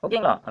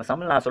 ஓகேங்களா? அந்த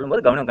சம்மில் நான்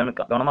சொல்லும்போது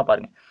கவனமாக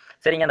பாருங்க.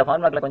 சரிங்க, அந்த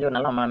ஃபார்முலாக்களை கொஞ்சம்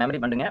நல்லா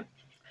மெமரி பண்ணுங்க.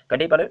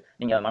 கண்டிப்பாக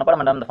நீங்கள் மனப்பாடம்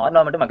பண்ணாமல் இந்த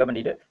ஃபார்முலா மட்டும் மக்கப்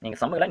பண்ணிட்டு நீங்கள்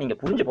சம்மில் நீங்கள்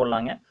புரிஞ்சு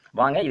போடலாங்க.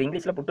 வாங்க, இது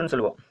இங்கிலீஷில் புட்டுன்னு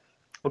சொல்லுவோம்.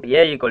 Put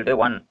a =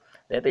 1.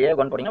 சேர்த்து a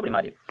 1 போட்டிங்க அப்படி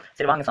மாறி.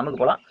 சரி, வாங்க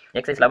சம்முக்கு போகலாம்.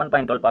 எக்ஸைஸ்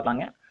 11.12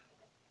 பார்க்கலாங்க.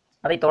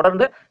 அதை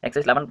தொடர்ந்து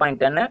எக்ஸைஸ்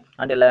 11.10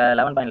 அண்ட்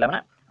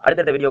 11.11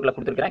 அடுத்தடுத்த வீடியோக்களை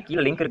கொடுத்துருக்கிறேன்.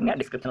 கீழே லிங்க் இருக்குங்க,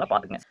 டிஸ்கிரிப்ஷனில்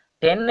பார்த்துங்க.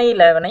 10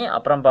 11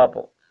 அப்புறம்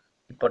பார்ப்போம்.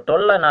 இப்போ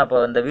 12 நான் இப்போ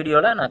இந்த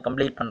வீடியோவில் நான்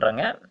கம்ப்ளீட்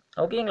பண்ணுறேங்க.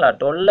 ஓகேங்களா?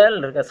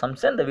 12 இருக்க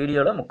சம்ஸை இந்த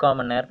வீடியோவில் 3/4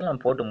 மணி நேரத்தில்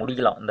நம்ம போட்டு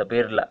முடிக்கலாம் இந்த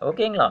பேரில்.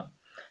 ஓகேங்களா?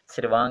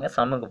 சரி, வாங்க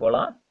சம்முக்கு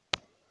போகலாம்.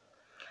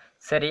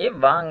 சரி,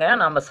 வாங்க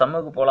நம்ம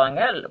சம்முக்கு போகலாங்க.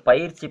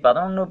 பயிற்சி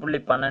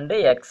 11.12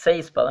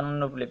 exercise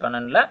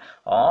 11.12ல்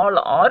all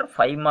R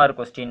 5 mark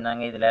question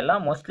தாங்க. இதில்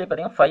எல்லாம் மோஸ்ட்லி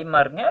பார்த்தீங்கன்னா 5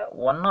 மார்க்குங்க.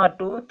 1 or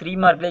 2 3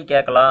 மார்க்லேயே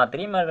கேட்கலாம்.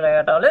 3 மார்க்கில்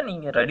கேட்டாலும்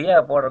நீங்கள்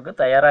ரெடியாக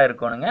போடுறதுக்கு தயாராக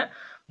இருக்கணுங்க.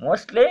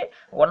 மோஸ்ட்லி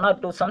 1 or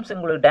 2 சம்ஸ்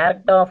உங்களுக்கு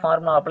டேரெக்டாக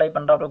ஃபார்முலா அப்ளை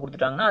பண்ணுறாப்புல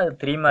கொடுத்துட்டாங்கன்னா அது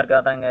 3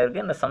 மார்க்காக தாங்க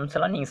இருக்குது. இந்த சம்ஸ்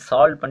எல்லாம் நீங்கள்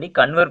சால்வ் பண்ணி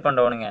கன்வெர்ட்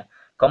பண்ணணுங்க.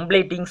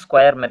 Completing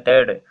square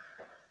method.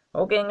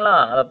 ஓகேங்களா?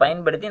 அதை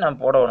பயன்படுத்தி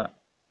நான் போடணும்.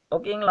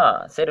 ஓகேங்களா?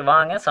 சரி,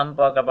 வாங்க சம்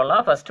பார்க்க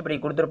போகலாம். ஃபர்ஸ்ட் இப்படி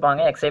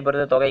கொடுத்துருப்பாங்க, எக்ஸை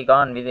பொறுத்த தொகை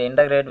Khan with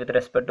integrate with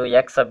respect to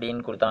X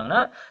அப்படின்னு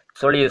கொடுத்தாங்கன்னா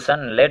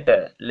சொல்யூஷன்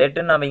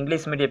லெட்டுன்னு நம்ம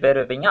இங்கிலீஷ் மீடியம் பேர்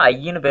வைப்பீங்க,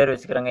 ஐன்னு பேர்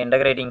வச்சுக்கிறோங்க.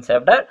 Integrating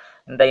chapter.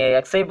 இந்த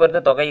எக்ஸை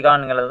பொறுத்த தொகை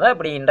கான்ங்கிறத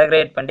இப்படி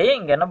இன்டகிரேட் பண்ணி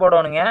இங்கே என்ன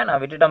போடணுங்க?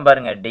 நான் விட்டுட்டேன்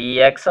பாருங்க,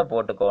 டிஎக்ஸை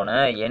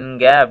போட்டுக்கோணும்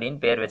எங்க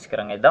அப்படின்னு பேர்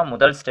வச்சுக்கிறோங்க. இதுதான்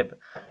முதல் step.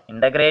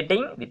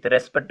 Integrating with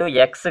respect to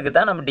எக்ஸுக்கு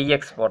தான் நம்ம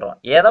டிஎக்ஸ் போடுறோம்.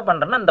 எதை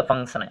பண்ணுறோன்னா இந்த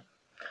ஃபங்க்ஷனை.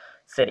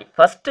 சரி,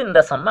 ஃபர்ஸ்ட்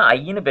இந்த சம்மை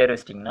ஐன்னு பேர்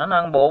வச்சிட்டிங்கன்னா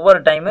நாங்கள் ஒவ்வொரு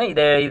டைமும்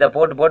இதை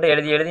போட்டு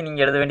எழுதி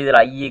நீங்கள் எழுத வேண்டியதில்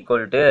I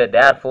 =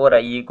 therefore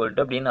I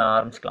 = அப்படின்னு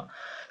ஆரம்பிச்சுக்கலாம்.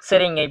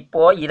 சரிங்க,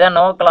 இப்போது இதை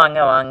நோக்கலாங்க.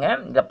 வாங்க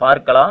இதை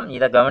பார்க்கலாம்,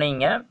 இதை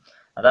கவனிங்க.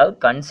 அதாவது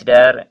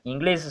கன்சிடர்,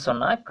 இங்கிலீஷ்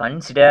சொன்னால்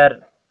கன்சிடர்,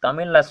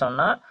 தமிழில்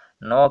சொன்னால்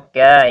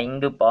நோக்க,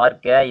 இங்கு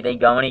பார்க்க, இதை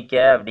கவனிக்க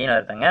அப்படின்னு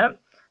அர்த்தங்க.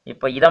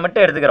 இப்போ இதை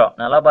மட்டும் எடுத்துக்கிறோம்,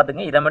 நல்லா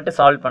பார்த்துங்க. இதை மட்டும்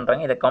சால்வ்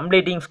பண்ணுறாங்க. இதை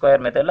கம்ப்ளீட்டிங்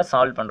ஸ்கொயர் மெத்தடில்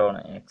சால்வ்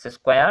பண்ணுறோம். x²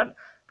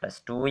 +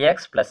 2x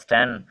 +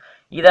 10.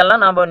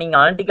 இதெல்லாம் நீங்கள்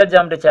அனலிட்டிக்கல்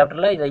ஜியோமெட்ரி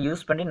சாப்டரில் இதை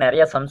யூஸ் பண்ணி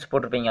நிறையா சம்ஸ்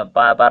போட்டிருப்பீங்க.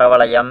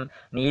 பரவளையம்,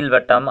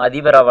 நீள்வட்டம்,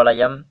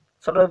 அதிபரவளையம்,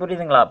 சொல்கிறது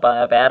புரியுதுங்களா?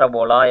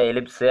 பேரபோலா,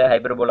 எலிப்ஸு,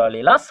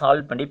 ஹைப்பர்போலாலாம்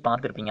சால்வ் பண்ணி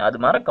பார்த்துருப்பீங்க.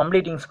 அது மாதிரி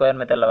கம்ப்ளீட்டிங் ஸ்கொயர்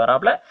மெத்தடில்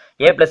வராப்பில்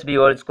a + b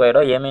whole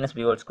ஸ்கொயரோ a -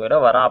 b whole ஸ்கொயரோ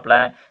வராப்பில்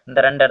இந்த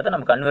 2 இடத்த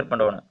நம்ம கன்வெர்ட்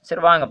பண்ணணும்.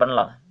 சரி, வாங்க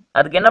பண்ணலாம்.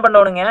 அதுக்கு என்ன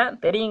பண்ணணுங்க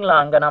தெரியுங்களா?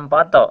 அங்கே நம்ம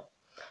பார்த்தோம்,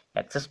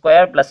 x²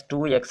 +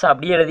 2x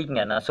அப்படியே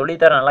எழுதிக்கங்க. நான்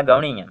சொல்லித்தரேன், நல்லா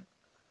கவனிங்க.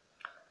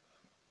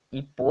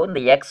 இப்போ இந்த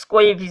எக்ஸ்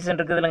கோஎஃபிஷியன்ட்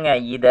இருக்குது இல்லைங்க,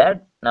 இதை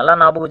நல்லா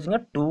ஞாபகம் வச்சுங்க.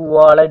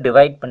 2ஆல்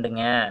டிவைட்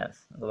பண்ணுங்க.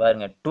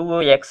 பாருங்க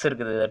 2x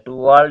இருக்குது,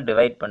 2ஆல்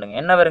டிவைட் பண்ணுங்க.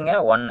 என்ன வருங்க?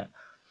 1.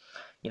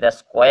 இதை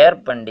ஸ்கொயர்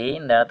பண்ணி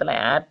இந்த இடத்துல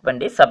ஆட்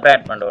பண்ணி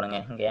சப்ராக்ட் பண்ணுவோனுங்க.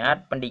 இங்கே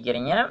ஆட்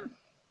பண்ணிக்கிறீங்க,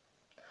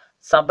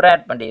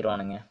 சப்ராக்ட்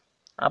பண்ணிடுவோனுங்க.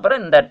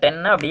 அப்புறம் இந்த 10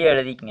 அப்படியே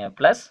எழுதிக்கங்க,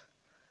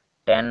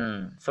 +10.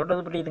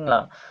 சொல்கிறது புரியுதுங்களா?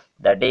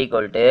 தட்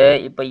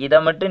 = இப்போ இதை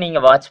மட்டும்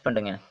நீங்கள் வாட்ச்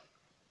பண்ணுங்க.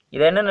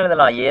 இதை என்னென்னு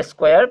எழுதலாம்?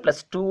 a² +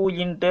 2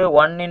 ×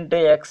 1 ×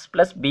 x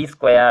 +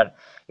 b².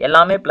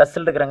 எல்லாமே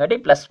ப்ளஸ்ஸில் இருக்கிறங்காட்டி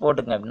ப்ளஸ்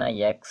போட்டுங்க. அப்படின்னா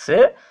x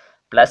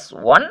 +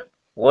 1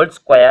 ஹோல்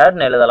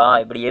ஸ்கொயர்னு எழுதலாம்.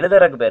 இப்படி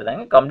எழுதுறதுக்கு பேர்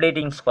தாங்க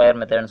கம்ப்ளீட்டிங் ஸ்கொயர்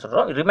மெத்தட்னு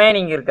சொல்கிறோம்.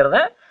 ரிமைனிங் இருக்கிறத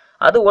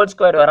அது whole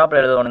square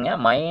வராப்பில் எழுதணுங்க.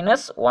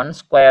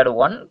 -1²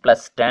 1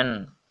 + 10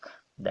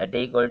 that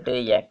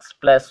 = x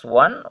 +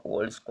 1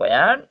 whole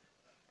square.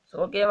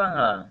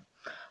 ஓகேவாங்களா?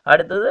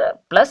 அடுத்தது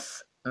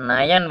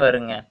 +9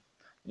 வருங்க.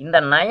 இந்த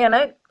 9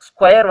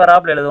 ஸ்கொயர்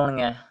வராப்பில்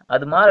எழுதணுங்க.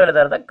 அது மாதிரி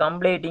எழுதுறத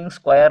கம்ப்ளீட்டிங்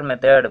ஸ்கொயர்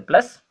மெத்தட்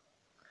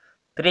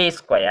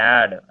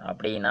 +3²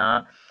 அப்படின்னா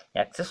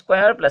x²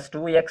 +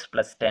 2x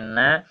 +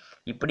 10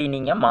 இப்படி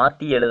நீங்கள்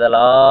மாற்றி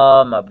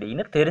எழுதலாம்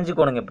அப்படின்னு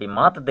தெரிஞ்சுக்கணுங்க. இப்படி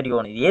மாற்ற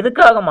தெரியணும். இது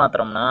எதுக்காக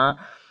மாத்திரம்னா,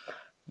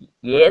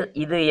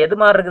 இது எது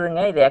மாதிரி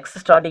இருக்குதுங்க? இது x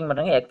ஸ்டார்டிங்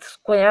பண்ணுறங்க, x²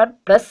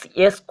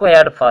 +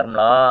 a²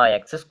 formula,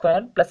 x²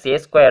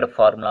 + a²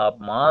 formula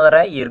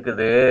மாதிரி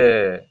இருக்குது.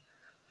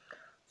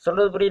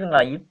 சொல்கிறது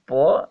புரியுதுங்களா?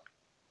 இப்போது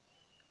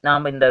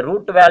நாம் இந்த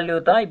ரூட் வேல்யூ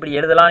தான் இப்படி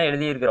எழுதலாம்னு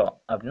எழுதியிருக்கிறோம்.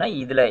 அப்படின்னா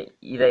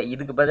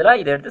இதுக்கு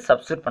பதிலாக இதை எடுத்து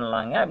சப்ஸ்டியூட்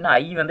பண்ணலாங்க. அப்படின்னா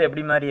I வந்து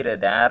எப்படி மாறிடுது?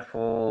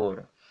 therefore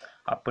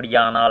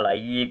அப்படியானால்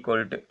I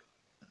ஈக்குவல் டு,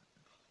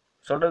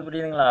 சொல்றது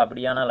புரியுதுங்களா?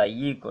 அப்படியானால் I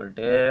equal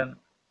to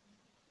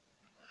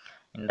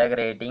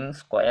integrating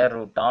square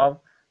root of,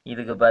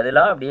 இதுக்கு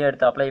பதிலாக அப்படியே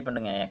எடுத்து அப்ளை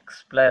பண்ணுங்க,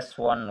 X plus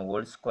one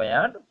whole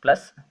square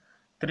plus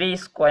 3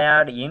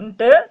 squared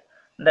into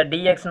இந்த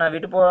டிஎக்ஸ் நான்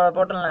விட்டு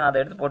போட்டேன், அதை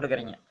எடுத்து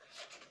போட்டுக்கிறீங்க.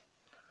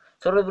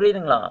 சொல்றது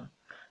புரியுதுங்களா?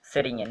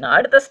 சரிங்க. நான்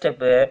அடுத்த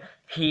ஸ்டெப்பு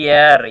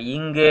ஹியர்,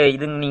 இங்கு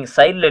இதுங்க நீங்கள்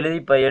சைடில்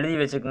எழுதி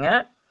வச்சுக்கோங்க.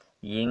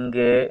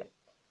 இங்கு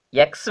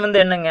எக்ஸ் வந்து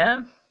என்னங்க,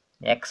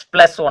 எக்ஸ்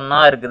பிளஸ்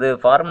ஒன்னாக இருக்குது.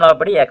 ஃபார்முலா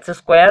படி X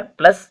square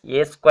plus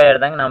A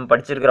square தாங்க நம்ம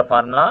படிச்சிருக்கிற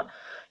ஃபார்முலா.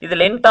 இது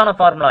லென்த்தான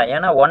ஃபார்முலா,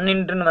 ஏன்னா 1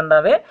 இன்ட்டுன்னு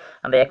வந்தாவே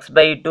அந்த எக்ஸ்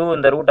பை 2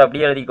 இந்த ரூட்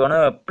அப்படியே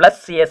எழுதிக்கணும்,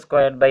 ப்ளஸ் ஏ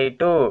ஸ்கொயர் பை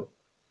 2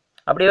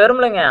 அப்படி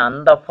வரும்லங்க.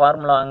 அந்த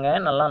ஃபார்முலாங்க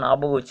நல்லா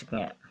ஞாபகம்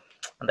வச்சுக்கோங்க.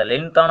 அந்த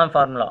லென்த்தான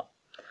ஃபார்முலா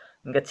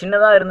இங்கே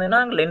சின்னதாக இருந்ததுன்னா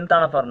அங்கே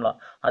லென்த்தான ஃபார்முலா.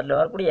 அதில்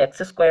வரக்கூடிய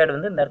எக்ஸ் ஸ்கொயர்டு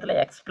வந்து இந்த இடத்துல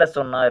எக்ஸ் ப்ளஸ்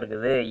ஒன்னாக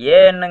இருக்குது. ஏ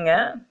என்னங்க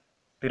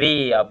 3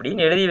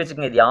 அப்படின்னு எழுதி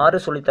வச்சுக்கோங்க. இது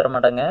யாரும் சொல்லித்தர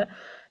மாட்டாங்க,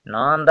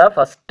 நான் தான்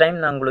ஃபஸ்ட் டைம்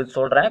நான் உங்களுக்கு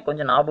சொல்கிறேன்.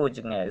 கொஞ்சம் ஞாபகம்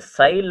வச்சுக்கோங்க,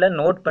 சைடில்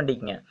நோட்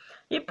பண்ணிக்கங்க.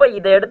 இப்போ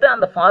இதை எடுத்து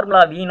அந்த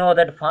formula we know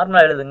that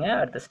formula எழுதுங்க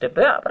அடுத்த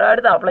ஸ்டெப்பு. அப்புறம்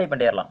அடுத்து அப்ளை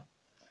பண்ணிடலாம்.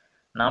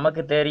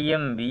 நமக்கு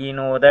தெரியும் we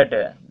know that,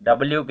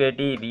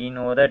 டபிள்யூகேடி we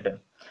know that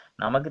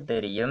நமக்கு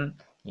தெரியும்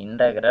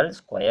integral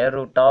square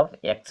root of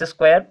X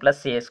square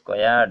plus A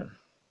squared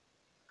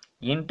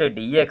into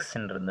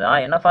டிஎக்ஸ்ன்றது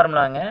தான் என்ன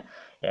ஃபார்முலாங்க,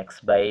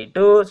 எக்ஸ் பை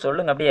 2.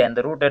 சொல்லுங்க அப்படியே, அந்த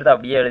ரூட் எடுத்து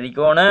அப்படியே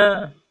எழுதிக்கோணும்.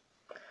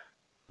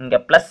 இங்கே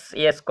ப்ளஸ்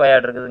ஏ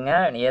ஸ்கொயர் இருக்குதுங்க,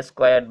 ஏ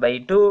square by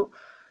 2,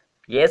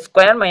 A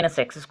square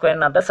minus X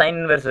ஸ்கொயர்னா தான் சைன்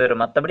இன்வெர்ஸ்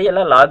வரும். மற்றபடி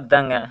எல்லாம் லாக்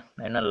தாங்க.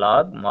 என்ன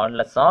லாக்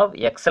மாடுலஸ் ஆஃப்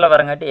எக்ஸில்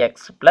வரங்காட்டி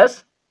எக்ஸ் ப்ளஸ்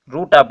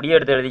ரூட் அப்படியே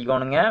எடுத்து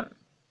எழுதிக்கோணுங்க,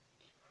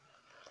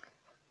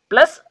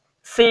 ப்ளஸ்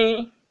சி.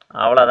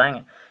 அவ்வளோதாங்க.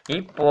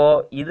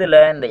 இப்போது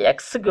இதில் இந்த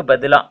எக்ஸுக்கு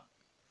பதிலாக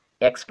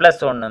எக்ஸ்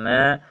ப்ளஸ்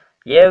ஒன்றுமே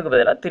ஏவுக்கு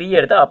பதிலாக 3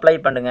 எடுத்து அப்ளை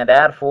பண்ணுங்க.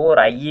 தேர் ஃபோர்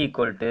ஐ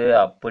ஈக்குவல் டு,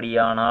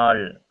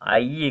 அப்படியானால்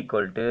ஐ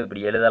ஈக்குவல் டு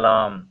இப்படி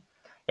எழுதலாம்.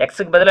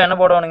 எக்ஸுக்கு பதிலாக என்ன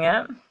போடுவானுங்க,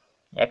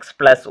 எக்ஸ்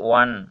ப்ளஸ்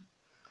ஒன்,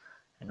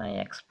 ஏன்னா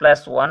X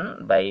plus one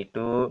by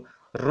 2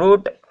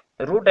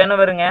 root என்ன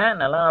வருங்க,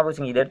 நல்லா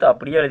ஞாபகம். இதை எடுத்து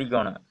அப்படியே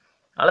எழுதிக்கணும்.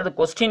 அல்லது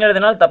கொஸ்டின்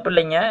எழுதினாலும் தப்பு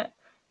இல்லைங்க.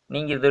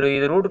 நீங்கள்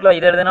இது ரூட்டுக்குள்ள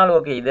இது எழுதினாலும்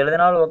ஓகே, இது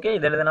எழுதினாலும் ஓகே,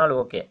 இது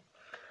எழுதினாலும் ஓகே,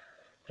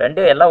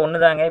 ரெண்டு எல்லாம் ஒன்று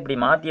தாங்க. இப்படி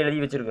மாற்றி எழுதி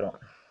வச்சுருக்குறோம்.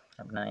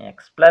 அப்படின்னா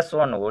X plus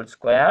one whole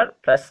square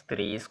plus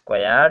 3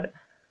 squared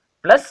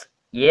plus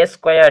A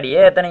squared. ஏ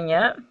எத்தனைங்க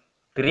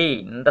 3,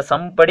 இந்த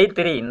சம் படி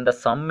 3, இந்த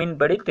சம்மின்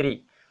படி 3.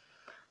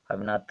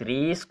 அப்படின்னா 3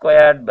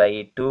 squared by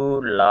 2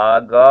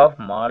 lock of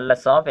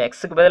modulus of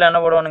எக்ஸுக்கு பதில்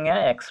என்ன போடுவானுங்க,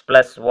 எக்ஸ்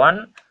ப்ளஸ் ஒன்,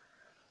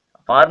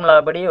 ஃபார்முலா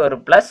படி ஒரு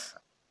ப்ளஸ்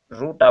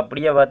ரூட்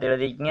அப்படியே பார்த்து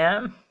எழுதிக்கங்க,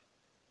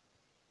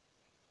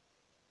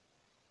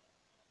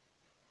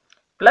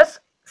 ப்ளஸ்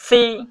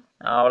சி.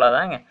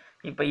 அவ்வளோதாங்க.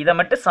 இப்போ இதை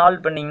மட்டும்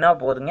சால்வ் பண்ணிங்கன்னா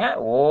போதுங்க.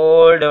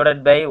 ஹோல்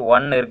டிவைடட் பை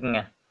 1 இருக்குங்க.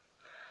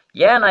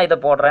 ஏன் நான் இதை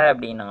போடுறேன்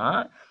அப்படின்னா,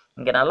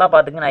 இங்கே நல்லா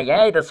பார்த்துங்க, நான்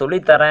ஏன் இதை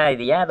சொல்லித்தரேன்,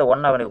 இது ஏன் இதை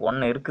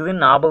ஒன்று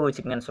இருக்குதுன்னு ஞாபகம்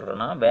வச்சுக்கங்கன்னு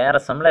சொல்கிறேன்னா, வேறு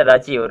சம்மில்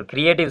ஏதாச்சும் ஒரு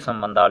க்ரியேட்டிவ்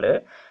சம் வந்தாலும்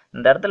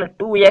இந்த இடத்துல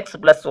 2x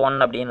 + 1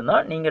 அப்படின்னு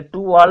இருந்தால் நீங்கள்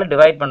 2ஆல்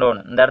டிவைட்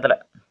பண்ணணும். இந்த இடத்துல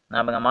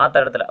நம்ம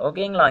மாற்ற இடத்துல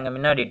ஓகேங்களா, அங்கே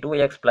முன்னாடி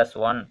 2x +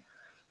 1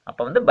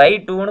 அப்போ வந்து பை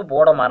 2ன்னு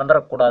போட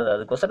மறந்துடக்கூடாது.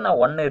 அதுக்கோசரம்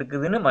நான் 1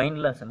 இருக்குதுன்னு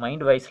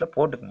மைண்ட் வைஸில்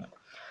போட்டுக்குங்க.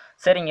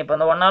 சரிங்க. இப்போ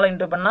இந்த 1ஆல்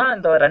இன்ட்டு பண்ணால்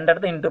இந்த 2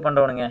 இடத்த இன்ட்டு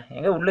பண்ணுறவனுங்க,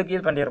 எங்கே உள்ளுக்கு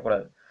இது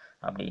பண்ணிடக்கூடாது.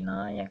 அப்படின்னா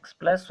X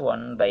plus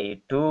 1 by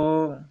 2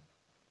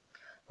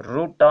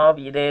 root of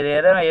இது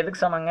எதுக்கு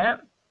சமங்க,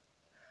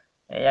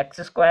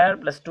 எக்ஸ் ஸ்கொயர்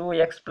ப்ளஸ்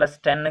 2x +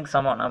 10க்கு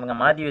சமம். நமக்கு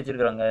மாற்றி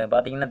வச்சுருக்குறோங்க,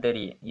 பார்த்தீங்கன்னா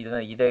தெரியும்.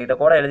 இதை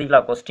கூட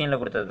எழுதிக்கலாம்,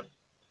 கொஸ்டினில் கொடுத்தது.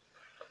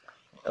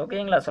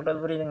 ஓகேங்களா,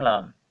 சொல்கிறது புரியுதுங்களா?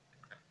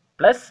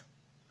 Plus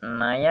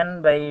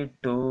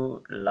 9/2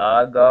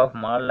 lock of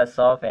modulus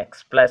of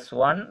X plus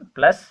 1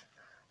 plus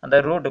அந்த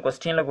ரூட்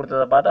கொஸ்டினில்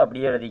கொடுத்ததை பார்த்து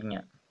அப்படியே எழுதிக்கங்க,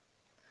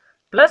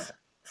 ப்ளஸ்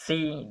சி.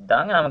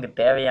 தாங்க நமக்கு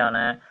தேவையான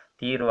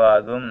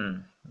தீர்வாகும்.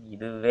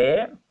 இதுவே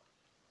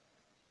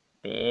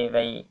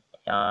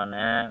தேவையான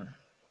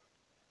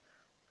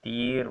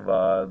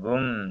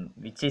தீர்வாகும்.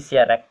 Which is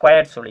a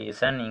required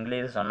solution.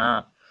 English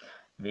சொன்னால்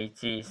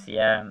which is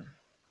a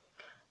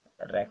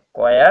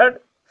required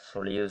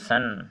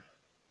solution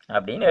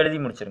அப்படின்னு எழுதி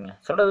முடிச்சிருங்க.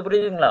 சொல்கிறது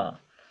புரியுதுங்களா?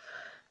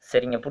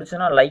 சரிங்க.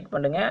 பிடிச்சுன்னா லைக்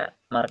பண்ணுங்கள்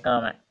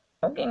மறக்காமல்.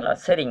 ஓகேங்களா?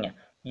 சரிங்க.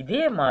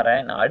 இதே மாதிரி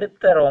நான்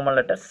அடுத்த Roman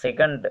letter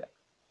second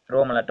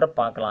Roman letter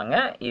பார்க்கலாங்க.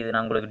 இது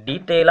நான் உங்களுக்கு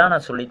டீட்டெயிலாக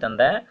நான் சொல்லி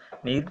தந்தேன்,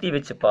 நிறுத்தி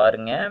வச்சு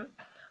பாருங்கள்.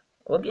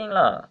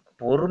 ஓகேங்களா?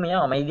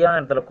 பொறுமையாக அமைதியான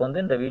இடத்துல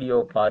வந்து இந்த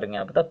வீடியோவை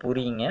பாருங்கள், அப்போ தான்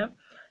புரியுங்க.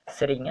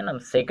 சரிங்க.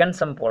 நம்ம செகண்ட்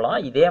சம் போகலாம்.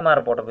 இதே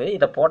மாதிரி போட்டது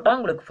இதை போட்டால்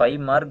உங்களுக்கு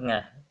 5 மார்க்குங்க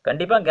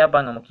கண்டிப்பாக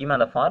கேட்பாங்க. முக்கியமாக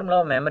அந்த ஃபார்முலா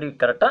மெமரி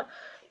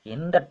கரெக்டாக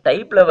எந்த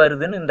டைப்பில்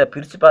வருதுன்னு இந்த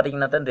பிரித்து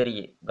பார்த்தீங்கன்னா தான்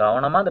தெரியும்.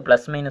 கவனமாக அந்த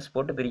ப்ளஸ் மைனஸ்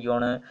போட்டு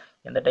பிரிக்கணும்.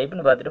 எந்த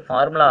டைப்புன்னு பார்த்துட்டு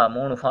ஃபார்முலா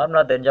 3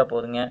 ஃபார்முலா தெரிஞ்சால்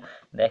போதுங்க,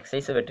 இந்த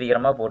எக்ஸசைஸை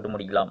வெற்றிகரமாக போட்டு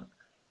முடிக்கலாம்.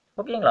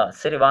 ஓகேங்களா?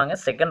 சரி வாங்க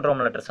செகண்ட்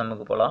ரோமன் லெட்டர்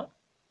சம்முக்கு போகலாம்.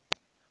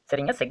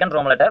 சரிங்க. Second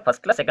Roman letter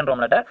ஃபர்ஸ்ட்டில் second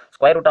Roman letter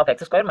square root of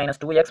X square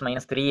minus 2x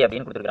minus 3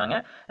 அப்படின்னு கொடுத்துருக்காங்க.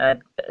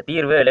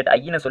 தீர்வு லெட்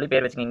ஐன்னு சொல்லி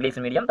பேர் வச்சுங்க.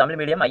 இங்கிலீஷ் மீடியம், தமிழ்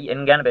மீடியம் ஐ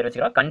என்கான்னு பேர்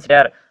வச்சுக்கிறோம்.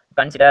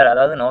 கன்சிடர்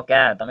அதாவது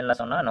நோக்க, தமிழில்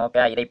சொன்னால்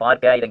நோக்க, இதை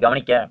பார்க்க, இதை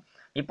கவனிக்க.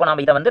 இப்போ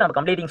நம்ம இதை வந்து நம்ம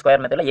கம்ப்ளீட்டிங்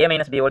ஸ்கொயர் மெத்தடில் a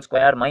minus B whole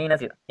square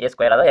minus A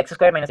square, அதாவது எக்ஸ்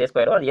ஸ்கொயர் மைனஸ் ஏ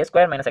ஸ்கொயர் ஏ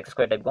ஸ்கொயர் மைனஸ் எக்ஸ்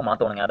ஸ்கொயர் டைப்புக்கும்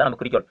மாற்றணுங்க. அதான் நம்ம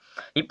குறிக்கோள்.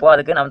 இப்போ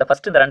அதுக்கு நம்ம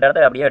ஃபர்ஸ்ட் இந்த 2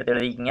 இடத்த அப்படியே எடுத்து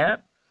எழுதிக்கிங்க.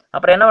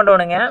 அப்புறம் என்ன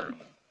பண்ணணுங்க,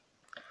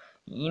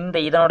 இந்த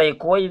இதனுடைய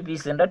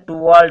கோஎஃபிஷியன்ட்டை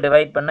 2ஆல்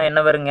டிவைட் பண்ணால்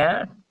என்ன வருங்க,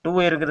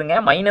 2 இருக்குதுங்க.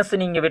 மைனஸ்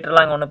நீங்கள்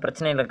விட்டுறலாங்க, ஒன்றும்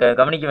பிரச்சனை இல்லை,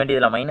 கவனிக்க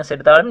வேண்டியதில்லை. மைனஸ்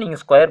எடுத்தாலும்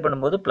நீங்கள் ஸ்கொயர்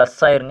பண்ணும்போது ப்ளஸ்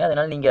ஆயிருங்க.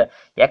 அதனால் நீங்கள்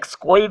எக்ஸ்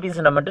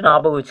கோஎஃபிஷியன்ட்டை மட்டும்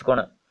ஞாபகம்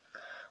வச்சுக்கணும்.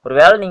 ஒரு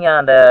வேளை நீங்கள்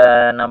அந்த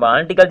நம்ம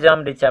அனலிட்டிக்கல்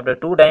ஜியாமெட்ரி சாப்டர்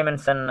 2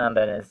 டைமென்ஷன்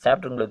அந்த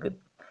சாப்டர் உங்களுக்கு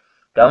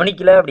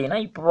கவனிக்கல அப்படின்னா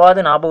இப்போவாது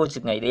ஞாபகம்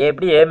வச்சுக்கோங்க. இது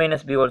எப்படி a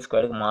மைனஸ் பி ஹோல்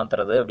ஸ்கொயருக்கு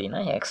மாற்றுறது அப்படின்னா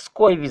எக்ஸ்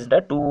கோஎஃபிஷியன்ட்டை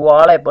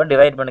 2ஆல் எப்போ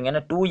டிவைட் பண்ணுங்க.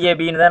 ஏன்னா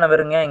 2ab தானே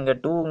வருங்க, இங்கே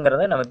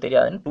 2ங்கிறத நமக்கு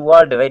தெரியாதுன்னு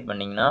 2ஆல் டிவைட்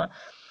பண்ணிங்கன்னா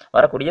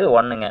வரக்கூடியது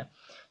 1ங்க.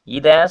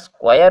 இதை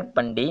ஸ்கொயர்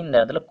பண்ணி இந்த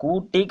இடத்துல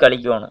கூட்டி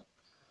கழிக்கணும்.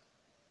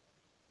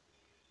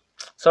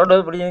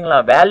 சொல்கிறது புரியுதுங்களா?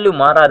 வேல்யூ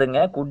மாறாதுங்க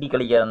கூட்டி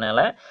கழிக்கிறதுனால.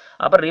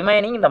 அப்புறம்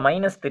ரிமைனிங் இந்த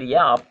 -3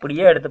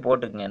 அப்படியே எடுத்து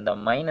போட்டுக்குங்க. இந்த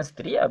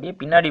 -3 அப்படியே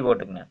பின்னாடி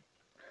போட்டுக்குங்க.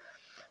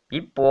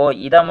 இப்போ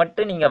இதை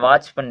மட்டும் நீங்கள்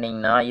வாட்ச்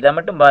பண்ணிங்கன்னா இதை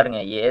மட்டும்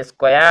பாருங்கள், a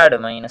squared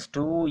minus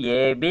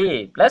 2ab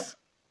plus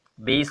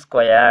b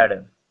squared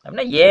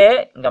அப்படின்னா a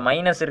இங்கே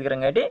மைனஸ்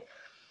இருக்கிறங்காட்டி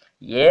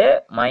a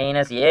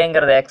மைனஸ்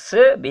ஏங்கிறது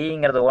எக்ஸு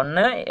பிங்கிறது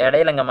 1,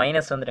 இடையில இங்கே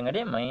minus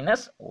வந்துருங்காட்டி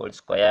minus whole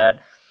squared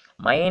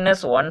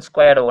minus 1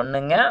 squared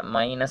 1ங்க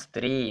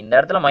 -3. இந்த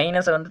இடத்துல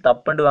மைனஸை வந்து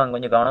தப்புண்டுவாங்க,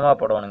 கொஞ்சம் கவனமாக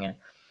போடணுங்க.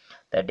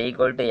 That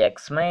equal to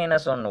X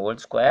minus 1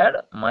 whole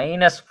squared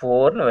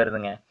 -4ன்னு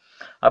வருதுங்க.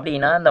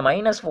 அப்படின்னா இந்த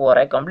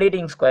 -4ஐ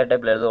கம்ப்ளீட்டிங் ஸ்கொயர்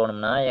டைப்பில்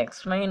எழுதணும்னா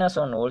எக்ஸ் மைனஸ்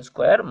 1 ஹோல்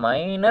ஸ்கொயர்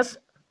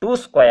 -2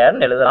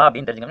 ஸ்கொயர்னு எழுதலாம்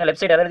அப்படின்னு தெரிஞ்சுக்கோங்க.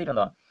 லெஃப்ட் சைடு எதை எழுதிட்டு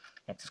வந்தோம்,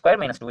 X square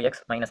minus 2x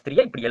minus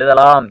 3 இப்படி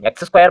எழுதலாம்.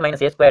 எக்ஸ் ஸ்கொயர்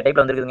மைனஸ் ஏ ஸ்கொயர்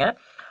டைப்பில் வந்துருக்குதுங்க.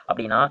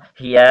 அப்படின்னா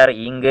ஹியர்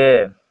இங்கு,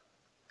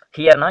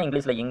 ஹியர்னா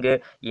இங்கிலீஷில் இங்கு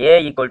a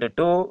equal to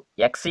 2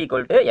 X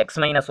equal to X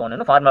minus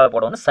 1ன்னு formula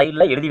போடணும்,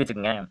 சைடில் எழுதி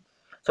வச்சுக்கோங்க.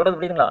 சொல்கிறது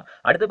புரியுதுங்களா?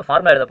 அடுத்து இப்போ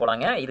ஃபார்முலா எழுத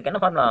போலாங்க. இதுக்கு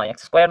என்ன ஃபார்முலா,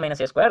 எக்ஸ் ஸ்கொயர்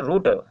மைனஸ் ஏ ஸ்கொயர்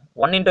ரூட்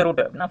 1 இன்ட்டு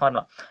ரூட் அப்படின்னா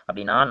ஃபார்முலா.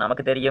 அப்படின்னா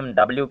நமக்கு தெரியும்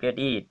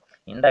WKT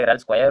integral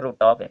square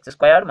root of x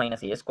squared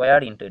minus a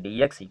squared into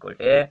dx equal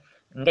to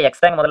இங்க x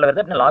தாங்க முதல்ல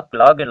வருது அப்படின்னா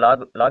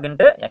log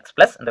into x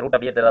plus இந்த ரூட்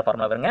அப்படியே எடுத்ததா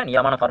ஃபார்முலா வருங்க.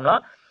 நியமான ஃபார்முலா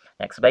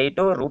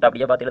x/2 ரூட்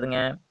அப்படியே பார்த்து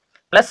எழுதுங்க.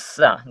 பிளஸ்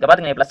இங்க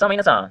பாத்துங்க, பிளஸ்ஸா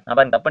மைனஸா, நான்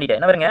பாருங்க தப்பு பண்ணிட்டேன்.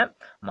 என்ன வருங்க,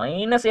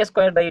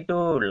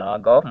 -a²/2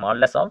 log of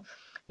modulus of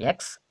x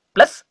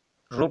plus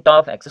root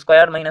of x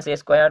squared minus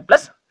a squared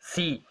plus c.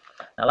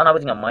 நல்லா ஞாபகம்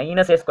வச்சுங்க,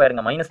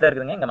 -a²ங்க மைனஸ் தான்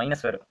இருக்குதுங்க, இங்க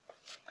மைனஸ் வரும்,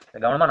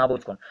 கவனமா ஞாபகம்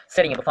வச்சுக்கோங்க.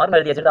 சரிங்க, இப்போ ஃபார்முலா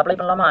எழுதி வச்சுட்டு அப்ளை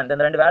பண்ணலாமா? இந்த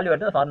 2 வேல்யூ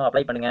எடுத்து ஃபார்முலா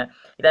அப்ளை பண்ணுங்க.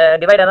 இதை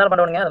டிவைட் எதாவது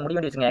பண்ணுவாங்க, அதை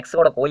முடிவு வச்சுங்க.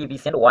 எக்ஸோட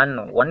கோஎஃபிஷியன்ட்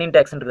 1 இன்ட்டு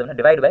எக்ஸ் இருக்குது,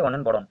 டிவைட் பை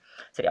 1ன்னு போடணும்.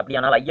 சரி,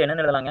 அப்படியானால் ஐயா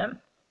என்னன்னு எழுதலாங்க,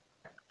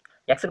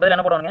 எக்ஸுக்கு பதில்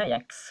என்ன போடுவாங்க,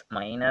 எக்ஸ்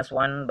மைனஸ்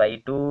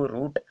 1/2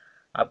 ரூட்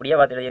அப்படியே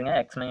பார்த்து எழுதிருங்க.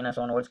 X minus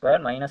 1 whole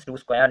square minus 2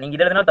 square, நீங்கள்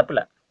இதில் எழுதினாலும் தப்பு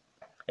இல்லை,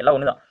 எல்லாம்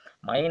ஒன்று தான்.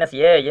 Minus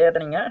A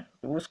எத்தனைங்க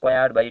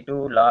 2²/2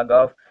 lock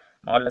of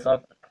modulus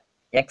of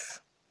X,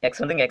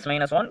 X வந்து எக்ஸ்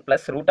மைனஸ் 1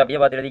 ப்ளஸ் ரூட் அப்படியே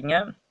பார்த்து எழுதிங்க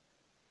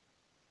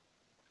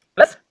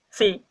plus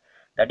see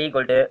that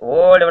equal to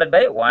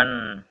O/1.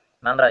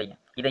 மறந்துடாதீங்க,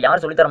 இதை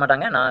யாரும் சொல்லித்தர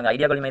மாட்டாங்க, நான்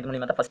ஐடியா கொலி மைத்து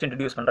மூலியமாக தான் ஃபஸ்ட்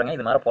இன்ட்ரடியூஸ் பண்ணுறேங்க.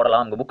 இது மாதிரி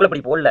போடலாம், உங்கள் புக்கில்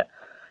இப்படி போடல.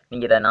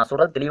 நீங்கள் இதை நான்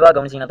சொல்கிறது தெளிவாக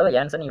கவனிச்சிங்கன்னா தான்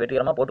ஆன்சர் நீங்கள்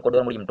வெற்றிகரமாக போட்டு கொண்டு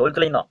வர முடியும்.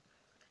 12th தான்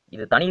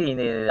இது தனி,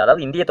 இது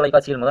அதாவது இந்திய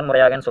தொலைக்காட்சியில் முதன்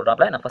முறையாகன்னு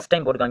சொல்கிறாப்புல, நான் ஃபஸ்ட்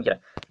டைம் போட்டு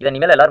காமிக்கிறேன். இதை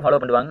இனிமேல் எல்லாரும் ஃபாலோ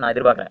பண்ணுவாங்க நான்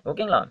எதிர்பார்க்குறேன்,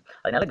 ஓகேங்களா?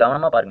 அதனால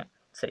கவனமாக பாருங்கள்.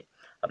 சரி,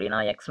 அப்படின்னா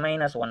எக்ஸ்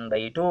மைனஸ்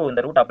 1/2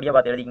 இந்த ரூட் அப்படியே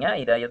பார்த்து எழுதிங்க.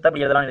 இதை எதை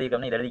அப்படி எழுதலாம்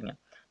எழுதிக்கணும், இதை எழுதிங்க.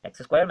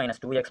 X square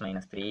minus 2x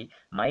minus 3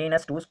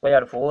 minus 2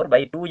 square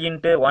 4/2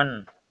 into 1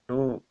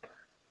 2.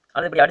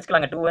 அது இப்படி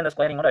அடிச்சுக்கலாங்க, 2 இந்த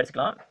ஸ்கொயரிங்கோட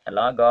அடிச்சுக்கலாம்.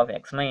 Lock of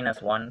X minus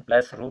 1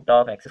 plus root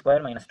of X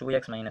square minus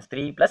 2x minus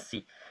 3 plus C.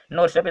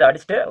 இன்னொரு ஸ்டெப் இதை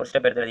அடிச்சுட்டு ஒரு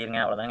ஸ்டெப் எடுத்து எழுதிருங்க,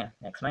 அவ்வளோதாங்க.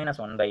 X minus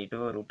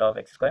 1/2 root of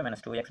X square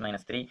minus 2x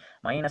minus 3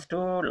 minus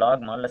 2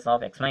 lock modulus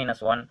of X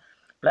minus 1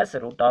 plus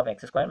root of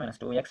X square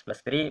minus 2x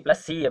plus 3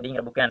 plus C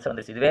அப்படிங்கிற book answer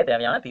வந்துச்சு. இதுவே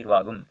தேவையான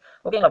தீர்வாகும்.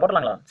 ஓகேங்களா,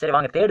 போட்டலாங்களா? சரி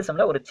வாங்க, தேர்ட்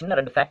சம்மில் ஒரு சின்ன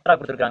 2 ஃபேக்டராக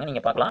கொடுத்துருக்காங்க,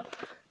 நீங்கள் பார்க்கலாம்.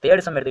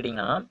 தேர்ட் சம்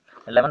எடுத்துக்கிட்டிங்கன்னா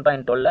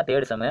 11.12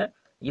 தேர்ட் சம்,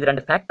 இது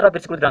 2 ஃபேக்டரா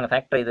பிரிச்சு கொடுத்துருக்காங்க.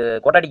 ஃபேக்டர் இது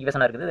குவாட்ராட்டிக்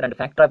ஈக்குவேஷனா இருக்குது, 2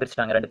 ஃபேக்டரா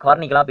பிரிச்சுட்டாங்க, 2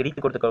 கார்னிகளா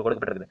பிரித்து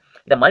கொடுக்கப்பட்டிருக்கு.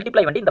 இதை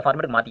மல்டிப்ளை பண்ணி இந்த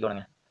ஃபார்மேட்டுக்கு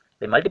மாத்திக்கோங்க.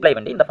 இதை மல்டிப்ளை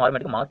பண்ணி இந்த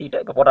ஃபார்மேட்டுக்கு மாத்திட்டு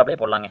இப்போ போட்டாப்ளே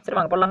போடலாங்க. சரி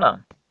வாங்க போடலாங்களா?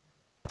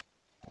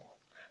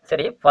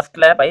 சரி,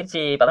 ஃபர்ஸ்ட்ல பயிற்சி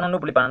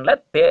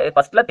 11.12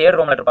 ஃபர்ஸ்ட்ல தேர்ட்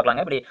ரோம் லெட்டர்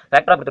பார்க்கலாங்க. இப்படி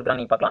ஃபேக்டரா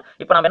கொடுத்துருக்காங்க, நீங்க பார்க்கலாம்.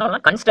 இப்போ நம்ம என்ன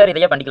பண்ணலாம், கன்சிடர்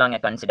இதையே பண்ணிக்கலாங்க.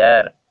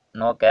 கன்சிடர்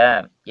நோக்க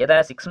எதை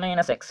 6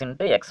 minus X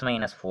into X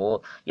minus 4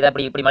 இதை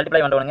அப்படி இப்படி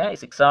மல்டிப்ளை பண்ணுவாங்க.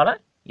 6ஆல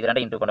இது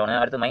 2 இன்ட்டு பண்ணுவாங்க.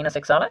 அடுத்து மைனஸ்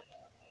எக்ஸால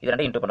இது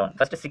 2 இன்ட்டு பண்ணுவாங்க.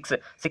 First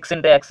 6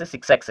 into X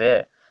 6x,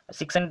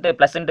 6 into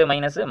plus into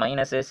minus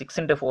minus 6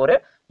 into 4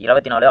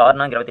 24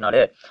 6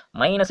 24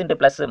 minus into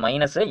plus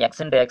minus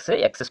X into X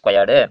X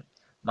squared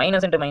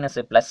minus into minus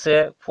plus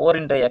 4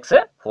 into X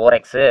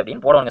 4x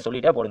அப்படின்னு போடுவாங்க,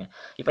 சொல்லிட்டே போடுங்க.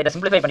 இப்போ இதை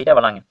சிம்பிளிஃபை பண்ணிட்டே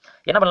வரலாங்க.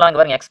 என்ன பண்ணலாம்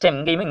பாருங்க, எக்ஸ் டைம்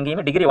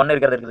இங்கேயுமே டிகிரி 1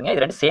 இருக்கிறது இருக்குதுங்க.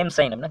 இது 2 சேம்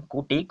சைன் அப்படின்னா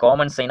கூட்டி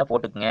காமன் சைனை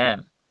போட்டுக்குங்க.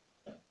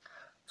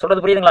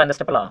 சொல்றது புரியுதுங்களா இந்த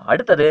ஸ்டெப்லாம்?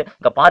 அடுத்தது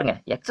இங்கே பாருங்க,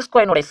 எக்ஸ்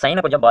ஸ்கொயர்னுடைய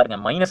சைனை கொஞ்சம் பாருங்க,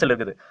 மைனஸில்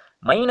இருக்குது.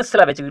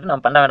 மைனஸில் வச்சுக்கிட்டு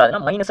நம்ம பண்ண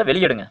வேண்டாதுன்னா மைனஸை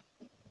வெளியெடுங்க.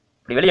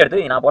 இப்படி வெளியெடுத்து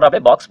நான் போடுற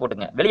அப்படியே பாக்ஸ்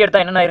போட்டுங்க. வெளியெடுத்தா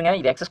என்ன ஆயிருங்க,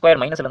 இது எக்ஸ் ஸ்கொயர்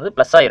மைனஸ்ல இருந்து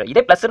பிளஸ் ஆயிரும்.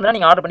 இதே பிளஸ் இருந்தால்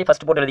நீங்கள் ஆர்டர் பண்ணி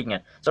ஃபர்ஸ்ட் போட்டு எழுதிங்க.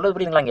 சொல்றது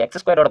புரியுதுங்களா? இங்கே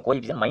எக்ஸ் ஸ்கொயரோட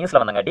கோஎஃபிஷியன்ட்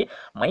மைனஸ்ல வந்தங்காட்டி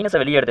மைனஸை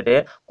வெளியே எடுத்துட்டு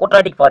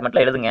குவாட்ராட்டிக்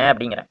ஃபார்மேட்ல எழுதுங்க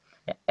அப்படிங்கிறேன்.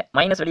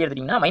 மைனஸ் வெளியே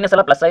எடுத்துட்டீங்கன்னா மைனஸ்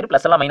எல்லாம் ப்ளஸ் ஆயிரும்,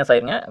 ப்ளஸ் எல்லாம் மைனஸ்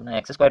ஆயிருங்க.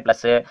 எக்ஸ் ஸ்கொயர்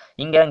ப்ளஸ்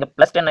இங்கே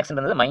ப்ளஸ் 10x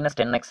இருந்தது மைனஸ்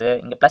 10x,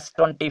 இங்கே ப்ளஸ்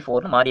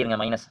 24 மாறிடுங்க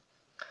மைனஸ்.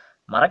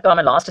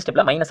 மறக்காம லாஸ்ட்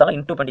ஸ்டெப்ல மைனஸ் எல்லாம்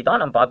இன்டூ பண்ணி தான்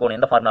நம்ம பார்க்கணும்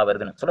எந்த ஃபார்முலா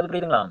வருதுன்னு. சொல்றது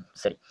புரியுதுங்களா?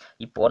 சரி,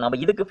 இப்போ நம்ம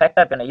இதுக்கு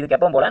ஃபேக்டர் பண்ண இதுக்கு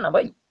எப்போ போல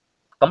நம்ம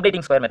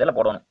கம்ப்ளீட்டிங் ஸ்கொயர் மெத்தட்ல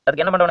போடணும்.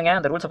 அதுக்கு என்ன பண்ணுவாங்க,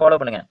 அந்த ரூல்ஸை ஃபாலோ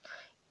பண்ணுங்க.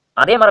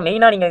 அதே மாதிரி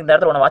மெயினா நீங்க இந்த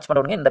இடத்துல ஒன்று வாட்ச்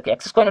பண்ணுவாங்க, இந்த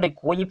எக்ஸ் ஸ்கொயருடைய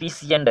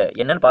கோஎஃபிஷியன்ட்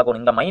என்னன்னு பார்க்கணும்.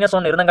 இங்க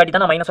 -1 இருந்தங்காட்டி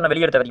தான் நான் -1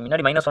 வெளியே எடுத்து வரீங்க.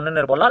 முன்னாடி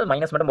 -1 போடலாம், அது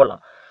மைனஸ் மட்டும்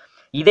போடலாம்.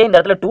 இதே இந்த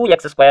இடத்துல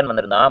 2x ஸ்கொயர்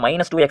வந்திருந்தா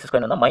 -2x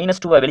ஸ்கொயர் வந்தா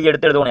 -2 வெளியே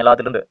எடுத்து எழுதுவோம்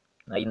எல்லாத்துல இருந்து.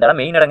 இந்த இடம்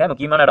மெயின் இடங்க,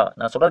 முக்கியமான இடம்.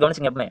 நான் சொல்றது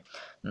கவனிச்சுங்க. எப்பவுமே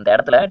இந்த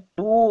இடத்துல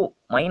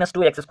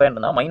 -2x ஸ்கொயர்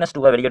இருந்தா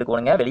 -2 வெளியே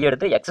எடுக்கணுங்க. வெளியே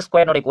எடுத்து எக்ஸ்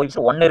ஸ்கொயருடைய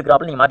கோஎஃபிஷியன்ட் 1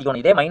 இருக்கிறாப்புல நீங்க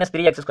மாத்திக்கணும். இதே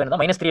 -3x ஸ்கொயர்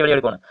இருந்தா -3 வெளியே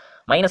எடுக்கணும்.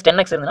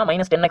 -10x இருந்தா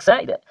 -10x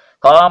இது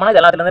காமனா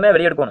இது எல்லாத்துல இருந்துமே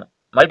வெளியே எடுக்கணும்.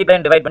 மல்டிப்ளை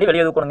அண்ட் டிவைட் பண்ணி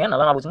வெளியே எடுக்கணுங்க.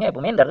 நல்லா ஞாபகம்.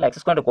 எப்பவுமே இந்த இடத்துல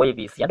எக்ஸ் ஸ்கொயர்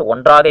கோஎஃபிஷியன்ட்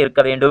 1ஆக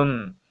இருக்க வேண்டும்.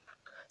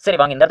 சரி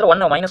வாங்க, இந்த இடத்துல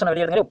 -1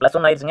 வெளியே எடுங்க,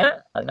 +1 ஆயிடுச்சுங்க.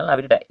 அதனால நான்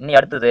விட்டுட்டேன். இனி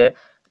அடுத்தது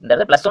இந்த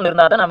இடத்துல +1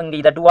 இருந்தா தான் நம்ம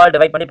இதை 2 ஆல்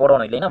டிவைட் பண்ணி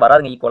போடணும். இல்லைன்னா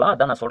வராதுங்க ஈக்குவலா.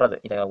 அதான் நான் சொல்றது.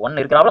 இதை 1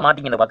 இருக்கிறாப்புல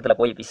மாத்திங்க இந்த பக்கத்துல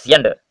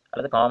கோஎஃபிஷியன்ட்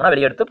அல்லது காமனா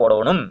வெளியே எடுத்து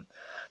போடணும்.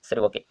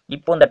 சரி ஓகே,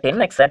 இப்போ இந்த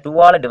 10x 2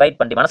 ஆல் டிவைட்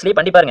பண்ணி மனசுலயே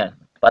பண்ணி பாருங்க.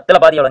 10ல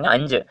பாதி எவ்வளோங்க,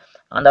 5.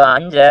 அந்த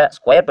 5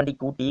 ஸ்கொயர் பண்ணி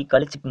கூட்டி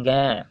கழிச்சுக்குங்க.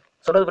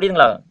 சொல்றது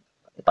புரியுதுங்களா?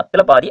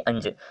 10ல பாதி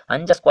 5,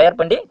 5 ஸ்கொயர்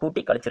பண்ணி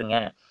கூட்டி கழிச்சிருங்க.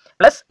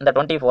 பிளஸ் இந்த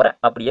 24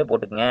 அப்படியே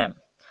போட்டுக்குங்க.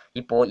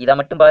 இப்போ இதை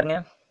மட்டும் பாருங்க.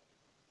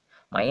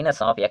 மைனஸ்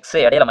ஆஃப் எக்ஸ்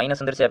இடையில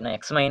மைனஸ் வந்துருச்சு அப்படின்னா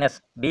எக்ஸ் மைனஸ்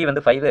பி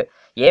வந்து 5,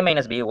 ஏ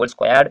மைனஸ் பி ஹோல்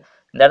ஸ்கொயர்ட்.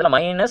 இந்த இடத்துல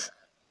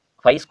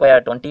 -5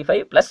 square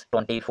 25 +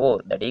 24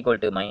 that equal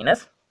to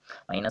minus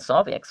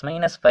of X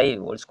minus 5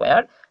 whole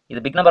square. இது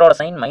பிக் நம்பரோட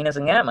சைன்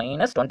மைனஸுங்க.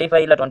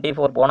 -25ல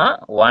 24 போனா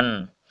 1.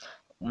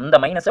 இந்த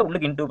மைனஸை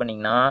உள்ளுக்கு இன்டூ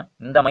பண்ணிங்கன்னா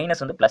இந்த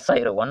மைனஸ் வந்து ப்ளஸ்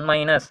ஆயிரும். 1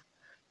 minus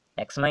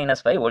X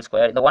minus 5 whole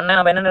square. இந்த 1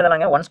 நம்ம என்ன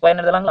எழுதலாங்க, 1 ஸ்கொயர்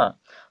எழுதலாங்களா?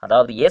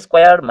 அதாவது ஏ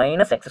square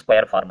minus X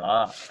square formula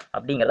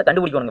அப்படிங்கிறத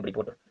கண்டுபிடிக்கணும் இப்படி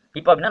போட்டு.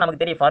 இப்போ அப்படின்னா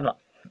நமக்கு தெரியும் ஃபார்முலா.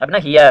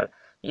 அப்படின்னா ஹியர்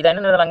இதை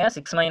என்ன எழுதலாங்க,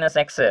 6 minus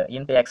X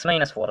into X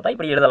minus 4 தான்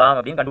இப்படி எழுதலாம்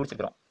அப்படின்னு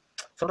கண்டுபிடிச்சிருக்கிறோம்.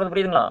 சொல்றது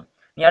புரியுதுங்களா?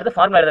 நீ அடுத்து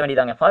ஃபார்முலா எழுத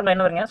வேண்டியதாங்க. ஃபார்முலா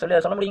என்ன வருங்க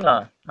சொல்ல முடியுங்களா?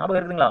 ஞாபகம்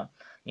இருக்குதுங்களா?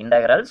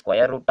 Integral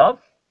square root of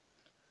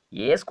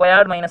A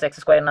square minus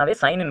X ஸ்கொயர்னாவே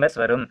sign inverse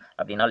வரும்.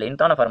 அப்படின்னா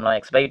லென்த்தான ஃபார்முலா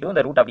x/2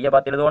 இந்த ரூட் அப்படியே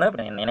பார்த்து எழுதணும்.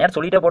 நேரம்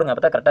சொல்லிட்டே போடுங்க,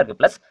 அப்போ தான் கரெக்டாக இருக்குது.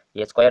 Plus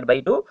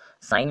a²/2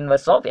 sign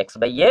inverse of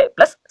x/a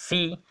plus c.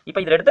 இப்போ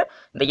இதில் எடுத்து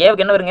இந்த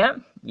ஏவுக்கு என்ன வருங்க,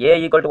 a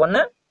 =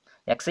 1,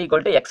 x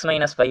 = x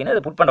 - 5ன்னு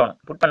இது புட் பண்ணணும்.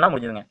 புட் பண்ணால்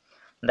முடிஞ்சுதுங்க.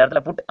 இந்த இடத்துல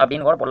புட்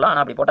அப்படின்னு கூட போடலாம்.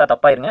 ஆனால் அப்படி போட்டால்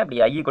தப்பாயிருங்க. இப்படி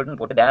i =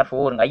 போட்டு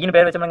therefore ஐன்னு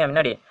பேர் வச்சோம்ங்க.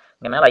 முன்னாடி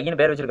இங்கே மேலே ஐன்னு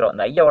பேர் வச்சிருக்கிறோம்.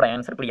 இந்த ஐயோட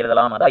ஆன்சர் இப்படி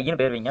எழுதலாம். அதான் ஐன்னு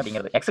பேர் வைங்க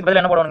அப்படிங்கிறது. எக்ஸுக்கு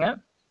பதில் என்ன போடணுங்க,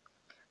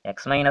 x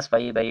 -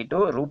 5/2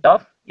 ரூட்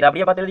ஆஃப் இதை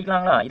அப்படியே பார்த்து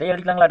எழுதிக்கலாங்களா? இதை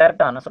எழுதிக்கலாங்களா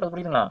டேரெக்டாக? நான் சொல்கிறது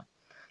புரியுதுங்களா?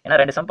 ஏன்னா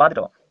 2 சம்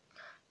பார்த்துட்டோம்.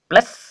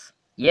 Plus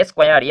A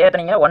square A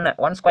எத்தனைங்க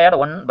 1 square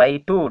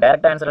 1/2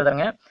 டேரெக்டாக answer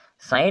எழுதுறங்க.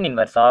 Sign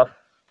inverse of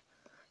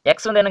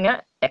X வந்து என்னங்க,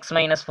 x -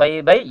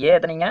 5/a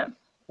எத்தனைங்க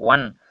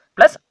 1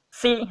 ப்ளஸ்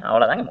சி.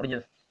 அவ்வளோதாங்க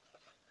முடிஞ்சது.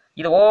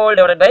 இது ஓல்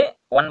டிவைடட் பை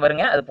 1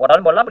 வருங்க. அது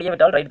போட்டாலும் போடலாம், அப்படியே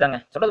விட்டாலும் ரைட் தாங்க.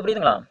 சொல்கிறது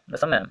புரியுதுங்களா இந்த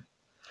சம்ம?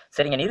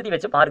 சரிங்க, நிறுத்தி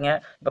வச்சு பாருங்க.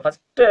 இப்போ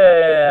ஃபஸ்ட்டு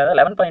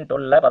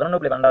 11.12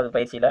 11.12வது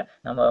பயிற்சியில்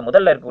நம்ம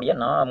முதல்ல இருக்கக்கூடிய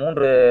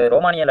 3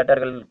 ரோமானிய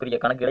லெட்டர்களுக்குரிய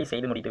கணக்குகளை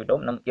செய்து முடித்து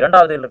விட்டோம். நம்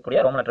இரண்டாவது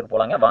இருக்கக்கூடிய ரோமன் லெட்டருக்கு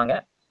போகலாங்க வாங்க.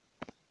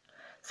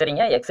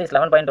 சரிங்க, எக்ஸைஸ்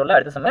 11.12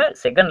 அடுத்த சம்ம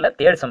செகண்டில்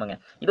தேர்ட் சம்முங்க.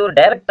 இது ஒரு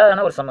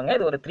டைரக்டான ஒரு சம்முங்க.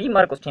 இது ஒரு 3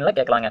 மார்க் கொஸ்டினில்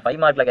கேட்கலாங்க.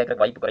 5 மார்க்கில் கேட்கற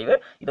வாய்ப்பு குறைவு.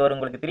 இது ஒரு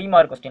உங்களுக்கு 3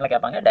 மார்க் கொஸ்டினில்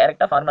கேட்பாங்க.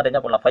 டைரெக்டாக ஃபார்முலா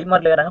தெரிஞ்சா போடலாம். 5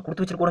 மார்க்கில் வேறாங்க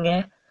கொடுத்து வச்சிருக்கோங்க.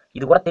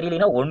 இது கூட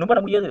தெரியலைன்னா ஒன்றும்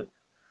பண்ண முடியாது.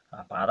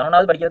 அப்போ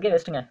 11வது படிக்கிறதுக்கே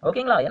வேஸ்ட்டுங்க.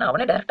 ஓகேங்களா? ஏன்னா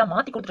அவனே டேரெக்டாக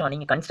மாற்றி கொடுத்துருவான்.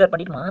 நீங்கள் கன்சிடர்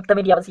பண்ணிட்டு மாற்ற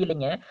வேண்டிய அவசியம்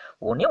இல்லைங்க.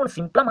 ஒன்று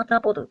சிம்பிளாக மாற்றினா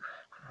போதும்.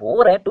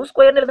 4 2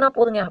 ஸ்கொயர்னு எழுதினா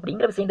போதுங்க.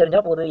 அப்படிங்கிற விஷயம்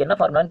தெரிஞ்சால் போதும். என்ன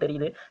ஃபார்முலான்னு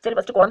தெரியுது. சரி,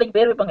 ஃபஸ்ட்டு குழந்தைக்கு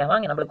பேர் வைப்பாங்க.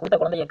 வாங்க, நம்மளுக்கு கொடுத்த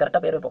குழந்தைய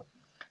கரெக்டாக பேர் வைப்போம்.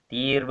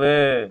 தீர்வு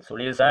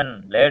சொல்யூஷன்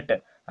லேட்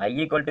i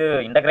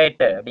 =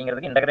 இன்டகிரேட்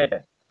அப்படிங்கிறதுக்கு integrate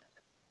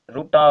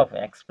root of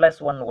x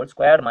 + 1 whole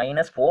square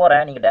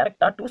 -4 நீங்கள்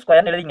டேரெக்டாக 2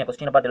 ஸ்கொயர்னு எழுதிங்க.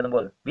 கொஸ்டினை பார்த்து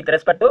எழுதும்போது வித்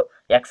ரெஸ்பெக்ட் டு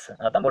எக்ஸ்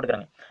அதான்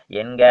போட்டுக்கிறாங்க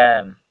எங்க.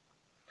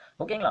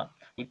 ஓகேங்களா?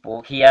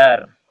 இப்போ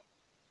ஹியர்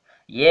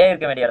ஏ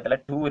இருக்க வேண்டிய இடத்துல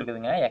 2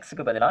 இருக்குதுங்க.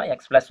 எக்ஸுக்கு பதிலாக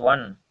x +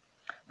 1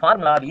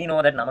 formula we know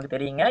that நமக்கு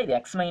தெரியுங்க. இது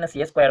x -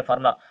 a²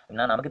 ஃபார்முலா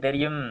என்ன நமக்கு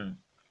தெரியும்.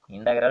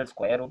 Integral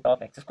square root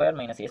of x² -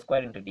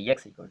 a² dx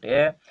 =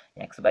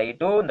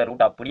 x/2 இந்த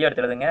ரூட் அப்படியே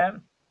எடுத்து எழுதுங்க.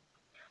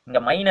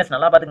 இங்கே மைனஸ்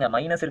நல்லா பார்த்துங்க,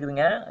 மைனஸ்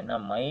இருக்குதுங்க. என்ன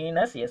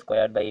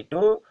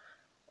 -a²/2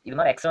 இது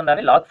மாதிரி எக்ஸ்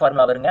வந்தாவே லாக்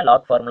ஃபார்முலா வருங்க.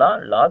 Lock formula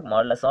lock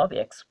modulus of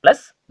X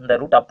plus இந்த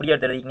ரூட் அப்படியே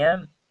எடுத்து எழுதிங்க.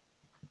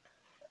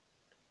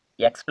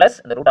 எக்ஸ் ப்ளஸ்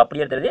இந்த ரூட்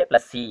அப்படியே எடுத்து எழுதி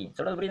ப்ளஸ் சி.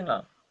 சொல்கிறது புரியுதுங்களா?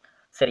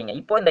 சரிங்க,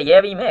 இப்போ இந்த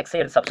ஏவையுமே எக்ஸை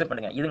எடுத்து சப்ஸ்டிட்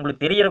பண்ணுங்க. இது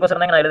உங்களுக்கு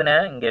தெரியறக்கோசரம் தாங்க நான்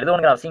எழுதுனேன். இங்கே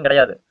எழுதணுங்கிற அவசியம்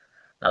கிடையாது.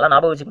 நல்லா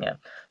ஞாபகம் வச்சுக்கோங்க.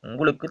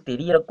 உங்களுக்கு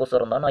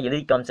தெரியறக்கோசரம் தான் நான்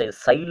எழுதி காமிச்சேன்.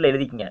 சைடில்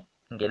எழுதிக்கங்க.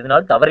 இங்கே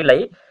எழுதினாலும் தவறில்லை.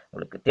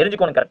 உங்களுக்கு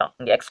தெரிஞ்சுக்கணும் கரெக்டாக.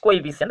 இங்கே எக்ஸ்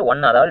கோஎஃபிஷியன்ட்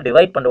 1 அதாவது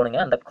டிவைட் பண்ணுவோங்க.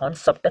 அந்த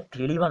கான்செப்டை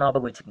தெளிவாக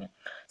ஞாபகம் வச்சுக்கோங்க.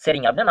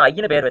 சரிங்க, அப்படின்னா நான்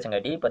ஐன்னு பேர்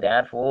வச்சங்காட்டி இப்போ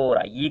therefore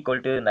i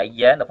 = இந்த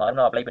ஐயை இந்த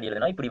ஃபார்முலா அப்ளை பண்ணி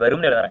எழுதுனா இப்படி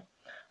வரும்னு எழுதுறேன்.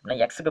 அப்படின்னா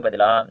எக்ஸுக்கு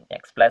பதிலாக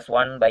x +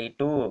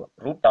 1/2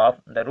 ரூட் ஆஃப்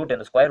இந்த ரூட்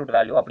இந்த ஸ்கொயர் ரூட்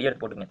வேல்யூ அப்படியே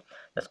எடுத்து போட்டுங்க.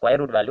 இந்த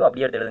ஸ்கொயர் ரூட் வேல்யூ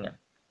அப்படியே எடுத்து எழுதுங்க.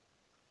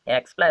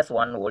 x +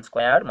 1 ஹோல்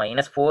ஸ்கொயர்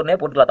 -4னே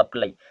போட்டுக்கலாம், தப்பு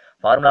இல்லை.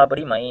 ஃபார்முலா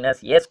படி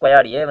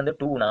 -a², a வந்து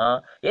 2னா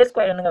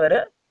a² என்னங்க வேறு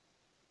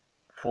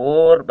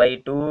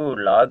 4/2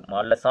 லாக்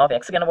மாடுலஸ் ஆஃப்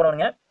எக்ஸுக்கு என்ன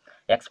பண்ணுவாங்க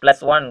எக்ஸ்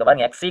பிளஸ் ஒன் இங்கே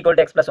பாருங்க X equal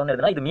to X plus one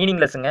இருக்குன்னா இது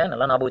மீனிங்லெஸ்ஸுங்க,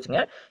 நல்லா ஞாபகம்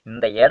வச்சுங்க.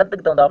 இந்த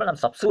இடத்துக்கு தகுந்தாப்புல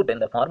நம்ம சப்ஸ்டிட்யூட்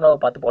இந்த ஃபார்முலாவை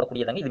பார்த்து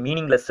போடக்கூடியதாங்க, இது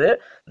மீனிங்லெஸ்.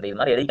 இந்த இது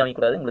மாதிரி எழுதி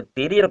காமிக்கூடாது, உங்களுக்கு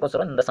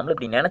தெரியறக்கோசரம் இந்த சம்மில்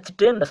இப்படி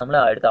நினச்சிட்டு இந்த சம்மில்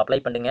எடுத்து அப்ளை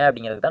பண்ணுங்க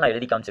அப்படிங்கிறது தான் நான்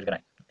எழுதி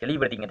காமிச்சிருக்கிறேன்.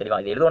 தெளிவுபடுத்திங்க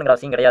தெளிவாக, இது எழுதுவங்கிற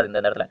அவசியம் கிடையாது.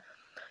 இந்த இடத்துல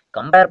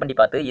கம்பேர் பண்ணி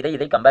பார்த்து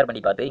இதை கம்பேர்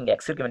பண்ணி பார்த்து இங்கே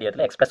எக்ஸ் இருக்க வேண்டிய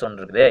இடத்துல எக்ஸ் பிளஸ் ஒன்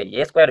இருக்குது,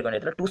 ஏ ஸ்கொயர் இருக்க வேண்டிய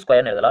இடத்துல 2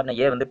 ஸ்கொயர்னு எழுதலாம்.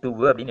 ஏ வந்து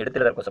 2 அப்படின்னு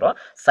எடுத்துறதுக்கோசரம்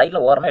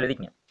சைடில் ஓரமாக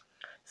எழுதிக்கங்க.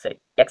 சரி,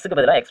 எக்ஸுக்கு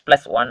பதிலாக X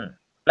plus one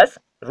plus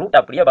root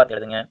அப்படியே பார்த்து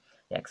எழுதுங்க.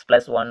 X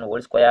plus one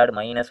whole squared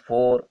minus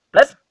 4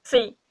 plus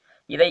C.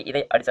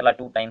 இதை அடிச்சிடலாம்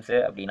 2 டைம்ஸ்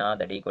அப்படின்னா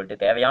தட் ஈக்குவல் டு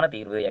தேவையான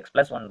தீர்வு X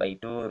plus one by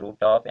 2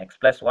 root of X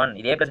plus one.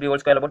 இதே பிளஸ் பி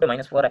ஹோல் ஸ்கொயரில் போட்டு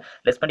மைனஸ் 4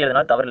 லெஸ் பண்ணி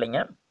எழுதினாலும் தவறு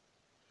இல்லைங்க.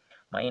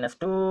 minus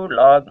 2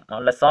 log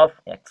modulus of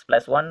x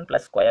plus 1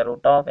 plus square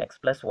root of x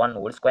plus 1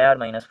 whole square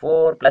minus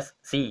 4 plus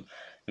c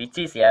which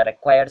is a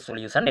required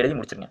solution எழுதி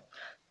முடிச்சிருங்க.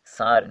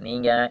 Sir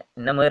நீங்கள்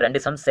இன்னமும்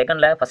 2 சம்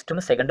செகண்டில்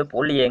ஃபஸ்ட்டு செகண்டு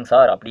போடலையேங்க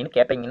சார் அப்படின்னு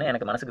கேட்பீங்கன்னு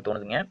எனக்கு மனசுக்கு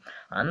தோணுதுங்க.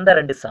 அந்த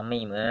 2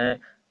 சம்மையுமே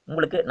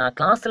உங்களுக்கு நான்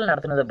கிளாஸில்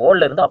நடத்துனது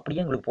போர்டில் இருந்து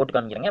அப்படியே உங்களுக்கு போட்டு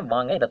காமிக்கிறேங்க.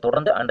 வாங்க இதை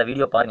தொடர்ந்து அந்த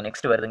வீடியோ பாருங்கள்,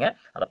 நெக்ஸ்ட் வருதுங்க,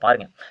 அதை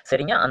பாருங்கள்.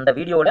 சரிங்க, அந்த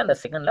வீடியோவில் அந்த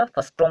செகண்டில்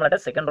first Rome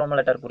letter second Rome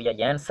லெட்டருக்குரிய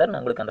answer நான்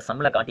உங்களுக்கு அந்த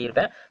சம்மில்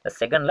காட்டியிருப்பேன். இந்த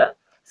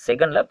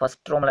செகண்டில்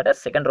first Rome letter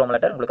second Rome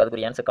letter உங்களுக்கு அதுக்கு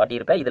ஒரு ஆன்சர்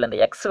காட்டியிருப்பேன். இதில் இந்த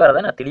எக்ஸ்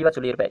வரதை நான் தெளிவாக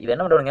சொல்லியிருப்பேன். இது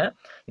என்ன பண்ணுவாங்க,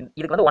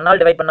 இதுக்கு வந்து 1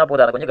 ஆல் டிவைட் பண்ணால்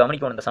போதும், அதை கொஞ்சம்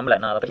கவனிக்கணும். இந்த சம்மில்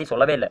நான் அதை பற்றி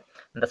சொல்லவே இல்லை.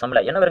 இந்த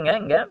சம்மில் என்ன வருங்க,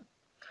 இங்கே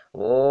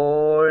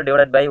ஓல்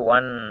டிவைட் பை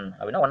 1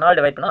 அப்படின்னா 1 ஆல்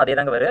டிவைட் பண்ணால் அதே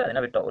தாங்க வரும். அது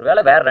என்ன விட்டோம், ஒரு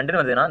வேலை வேறு 2ன்னு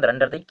வருதுன்னா அந்த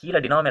 2 இடத்துக்கு கீழே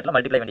டினாமினேட்டரில்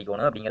மல்டிப்ளை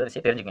பண்ணிக்கணும் அப்படிங்கிற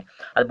விஷயம் தெரிஞ்சுங்க.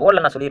 அது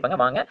போர்டில் நான் சொல்லியிருப்பாங்க.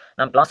 வாங்க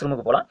நம்ம கிளாஸ்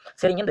ரூமுக்கு போகலாம்.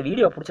 சரிங்க, இந்த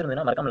வீடியோ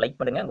பிடிச்சிருந்ததுன்னா மறக்காம லைக்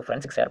பண்ணுங்கள், உங்கள்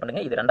ஃப்ரெண்ட்ஸுக்கு ஷேர்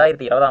பண்ணுங்கள். இது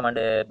 2020ஆம்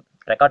ஆண்டு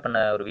ரெக்கார்ட்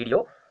பண்ண ஒரு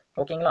வீடியோ.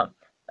 ஓகேங்களா,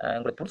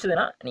 உங்களுக்கு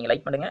பிடிச்சதுன்னா நீங்கள்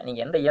லைக் பண்ணுங்கள்.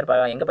 நீங்கள் எந்த இயர்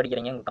எங்கே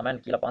படிக்கிறீங்க உங்கள்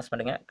கமெண்ட் கீழே பாஸ்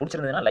பண்ணுங்கள்.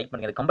 பிடிச்சிருந்ததுன்னா லைக்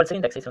பண்ணுங்கள். கம்பல்சரி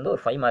இந்த எக்ஸைஸ் வந்து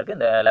ஒரு 5 மார்க்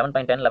இந்த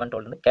 11.10 11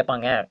 12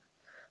 கேட்பாங்க.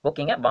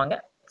 ஓகேங்க, வாங்க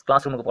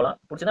கிளாஸ் ரூமுக்கு போகலாம்.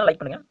 பிடிச்சதுன்னா லைக்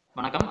பண்ணுங்கள்.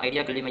 வணக்கம்,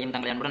 ஐடியா கல்வி மையம்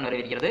தங்களை அன்புடன்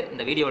வரவேற்கிறது.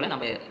 இந்த வீடியோவில்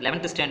நம்ம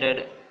 11th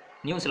ஸ்டாண்டர்ட்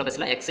நியூ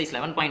சிலபஸில் எக்ஸைஸ்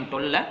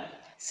 11.12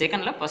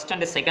 செகண்டில் ஃபஸ்ட்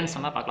அண்ட் செகண்ட்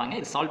சம்மாக பார்க்கலாங்க.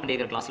 இது சால்வ்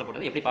பண்ணியிருக்கிற கிளாஸில்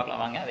போட்டது எப்படி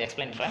பார்க்கலாம் வாங்க, அதை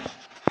எக்ஸ்பிளைன் பண்ணுறேன்.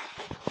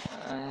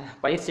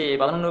 பயிற்சி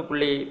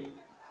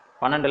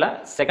 11.12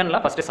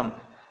 செகண்டில் first some.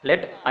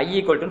 Let I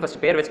equal to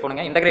first பேர் வச்சு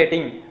போடுங்க.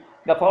 Integrating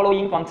the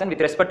following function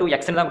with respect to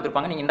x தான்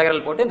கொடுத்துருப்பாங்க. நீங்கள்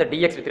இன்டகிரல் போட்டு இந்த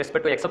dx with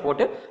respect to x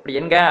போட்டு இப்படி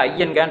எங்க ஐ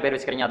என்கான்னு பேர்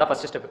வச்சுக்கிறீங்க. அதான்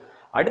ஃபஸ்ட் ஸ்டெப்.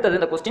 அடுத்தது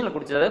இந்த கொஸ்டினில்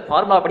கொடுத்தது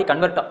ஃபார்முலா படி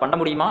கன்வெர்ட் பண்ண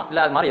முடியுமா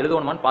இல்லை அது மாதிரி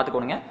எழுதணுமான்னு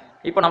பார்த்துக்கோங்க.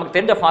 இப்போ நமக்கு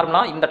தெரிஞ்ச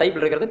ஃபார்முலா இந்த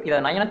டைப்பில் இருக்கிறது.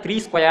 இதை 3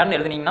 ஸ்கொயர்னு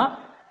எழுதுனீங்கன்னா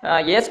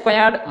ஏ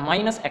ஸ்கொயர்டு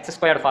மைனஸ் எக்ஸ்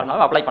ஸ்கொயர்டு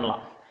ஃபார்முலாவை அப்ளை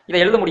பண்ணலாம்.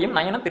 இதை எழுத முடியும்.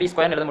 3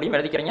 ஸ்கொயர்னு எழுத முடியும்,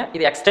 எழுதிக்கிறீங்க.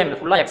 இது எக்ஸ் டைம்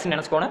ஃபுல்லாக எக்ஸ்ன்னு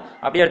நினச்சிக்கோணும்,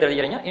 அப்படியே எடுத்து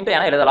எழுதிக்கிறீங்க. இன்ட்டு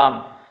ஏன்னா எழுதலாம்.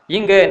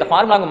 இங்கே இந்த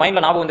ஃபார்முலா உங்கள்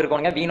மைண்டில் ஞாபகம்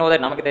வந்துருக்கோங்க. we know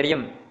that நமக்கு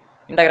தெரியும்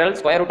integral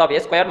square root of A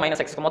square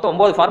minus எக்ஸ்க்கு மொத்தம்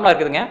 9 ஃபார்முலா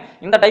இருக்குதுங்க.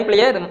 இந்த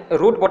டைப்லேயே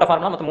ரூட் போட்ட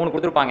ஃபார்முலா மொத்தம் 3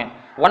 கொடுத்துருப்பாங்க.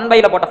 1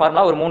 பைல போட்ட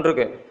ஃபார்முலா ஒரு 3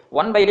 இருக்கு.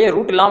 1 பைலேயே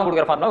ரூட் இல்லாமல்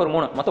கொடுக்குற ஃபார்முலா ஒரு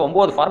 3, மொத்தம்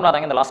 9 ஃபார்முலா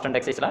தாங்க இந்த லாஸ்ட் 2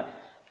 எக்ஸைஸில்.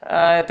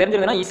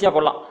 தெரிஞ்சிருந்ததுன்னா ஈஸியாக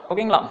போடலாம்.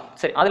 ஓகேங்களா,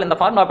 சரி, அதில் இந்த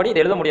ஃபார்முலா படி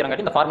இது எழுத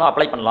முடியறங்காட்டி இந்த ஃபார்முலா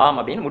அப்ளை பண்ணலாம்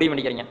அப்படின்னு முடிவு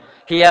பண்ணிக்கிறீங்க.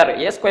 ஹியர்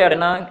ஏ ஸ்கொயர்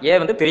என்ன,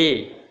 ஏ வந்து 3,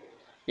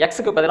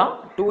 எக்ஸுக்கு பதிலாக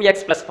 2x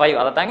 + 5.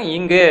 அதை தாங்க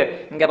இங்கே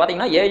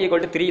பார்த்தீங்கன்னா ஏ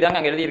ஈக்குவல் டு 3 தாங்க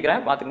அங்கே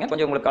எழுதியிருக்கிறேன். பார்த்துங்க,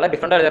 கொஞ்சம் உங்களுக்கு கலர்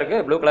டிஃப்ரெண்டாக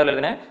இருக்குது. ப்ளூ கலர்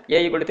எழுதுனேன். ஏ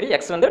ஈக்குவல் டு 3,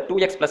 எக்ஸ் வந்து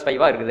 2x +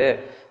 5 இருக்குது.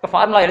 இப்போ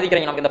ஃபார்முலா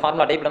எழுதிக்கிறீங்க. நமக்கு இந்த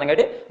formula type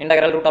இருந்தாங்காட்டி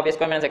integral root of A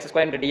square minus X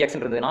square into dx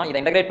இருந்ததுன்னா இதை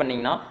இன்டகிரேட்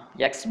பண்ணிங்கன்னா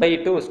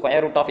x/2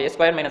 square root of A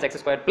square minus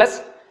X square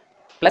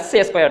plus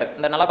A square.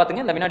 இந்த நல்லா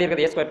பார்த்துங்க, இந்த முன்னாடி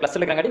இருக்கிற ஏ ஸ்கொயர் ப்ளஸ்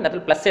இருக்கிறங்காட்டி இந்த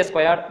இடத்துல plus A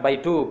square by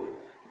 2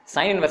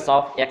 sign inverse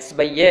of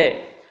x/a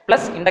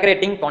plus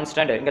integrating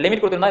constant. இங்கே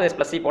லிமிட் கொடுத்துருந்தா இது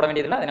ப்ளஸ் சி போட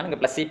வேண்டியதில்லை, அதனால இங்கே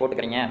ப்ளஸ் சி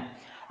போட்டுக்கிறீங்க.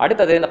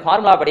 அடுத்தது இந்த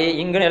ஃபார்முலா படி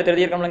இங்கன்னு எடுத்து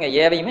எழுதியிருக்கோம்லங்க,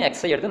 ஏவையுமே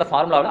எக்ஸை எடுத்து இந்த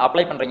ஃபார்முலாவில்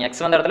அப்ளை பண்ணுறீங்க.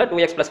 எக்ஸ் வந்த இடத்துல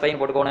 2x + 5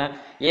 போட்டுக்கோணும்,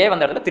 ஏ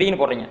வந்த இடத்துல 3ன்னு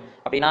போடுறீங்க.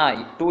 அப்படின்னா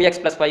 2x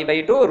 +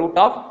 5/2 root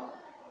of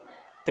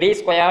 3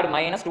 squared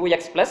minus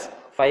 2x +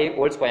 5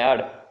 whole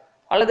squared.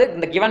 அல்லது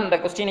இந்த கிவன் இந்த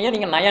கொஸ்டினையே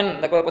நீங்கள் 9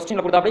 இந்த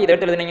கொஸ்டினில் கொடுத்தாப்படி இதை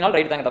எடுத்து எழுதினீங்கன்னா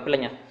ரைட் தாங்க, தப்பு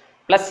இல்லைங்க.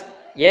 ப்ளஸ்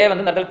ஏ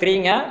வந்து இந்த இடத்துல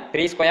 3ங்க,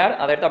 3 ஸ்கொயர்,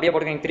 அதை எடுத்து அப்படியே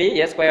போட்டுக்கோங்க. 3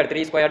 ஏ square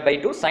 3 square by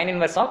 2 sign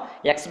inverse of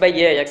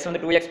x/a, X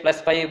வந்து 2x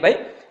 +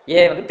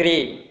 5/a வந்து 3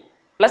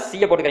 ப்ளஸ்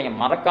சியை போட்டுக்கிறீங்க.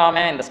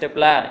 மறக்காம இந்த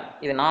ஸ்டெப்பில்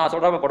இது நான்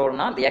சொல்கிறப்ப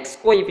போடணும்னா இந்த எக்ஸ்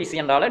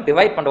கோஎஃபிஷியன்டால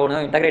டிவைட்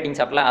பண்ணணும் இன்டகிரேட்டிங்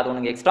ஸ்டெப்பில். அது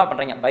ஒன்று எக்ஸ்ட்ரா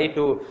பண்ணுறீங்க. By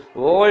 2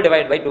 whole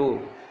divide by 2.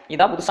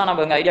 இதான் புதுசாக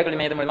நம்ம எங்கள் ஐடியா கல்வி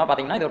மூலமாக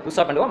பார்த்தீங்கன்னா இது ஒரு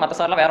புதுசாக பண்ணுவோம். மற்ற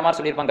சார்லாம் வேறு மாதிரி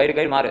சொல்லியிருப்பாங்க,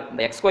 கைடு மாறு.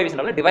 இந்த எக்ஸ்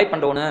கோஎஃபிஷியன்டால டிவைட்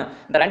பண்ணணும்.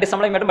 இந்த 2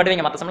 சம்லையும் மட்டும்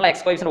பண்ணுவீங்க, மற்ற சம்லாம்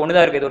எக்ஸ் கோஎஃபிஷியன்ட் ஒன்று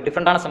தான் இருக்குது. இது ஒரு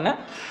டிஃப்ரெண்டான சம்.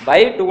 பை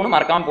 2ன்னு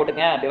மறக்காம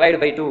போட்டுங்க.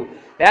 Divide by 2.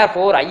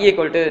 therefore i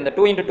equal to இந்த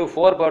 2 × 2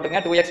 4 போட்டுங்க.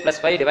 2x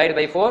 + 5 divide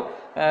by 4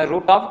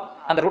 root of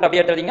அந்த ரூட்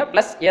அப்படியே எடுத்துறீங்க.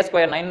 ப்ளஸ் ஏ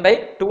ஸ்கொயர்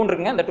 9/2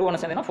 இருக்குங்க. இந்த 2 ஒன்று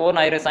சேர்ந்தீங்கன்னா 4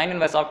 ஆயிரும். Sign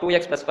inverse of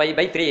 2x +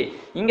 5/3.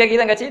 இங்கே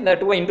கீதங்காச்சு இந்த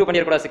 2 இன்டூ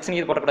பண்ணிடக்கூடாது, 6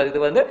 இது போடக்கூடாது. இது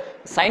வந்து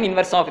சைன்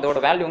இன்வெர்ஸ் ஆஃப்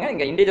இதோட வேல்யூங்க.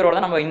 இங்கே இன்டீஜரோட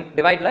தான் நம்ம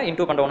டிவைடில்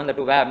இன்டூ பண்ணுறோம். இந்த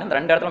 2 வேல்யூ இந்த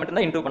 2 இடத்துல மட்டும்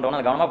தான் இன்டூ பண்ணுறோம்.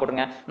 அது கவனமாக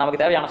போட்டுங்க. நமக்கு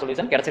தேவையான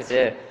சொல்யூஷன்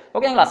கிடச்சிருச்சு.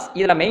 ஓகேங்களா,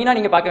 இதில் மெயினாக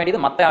நீங்கள் பார்க்க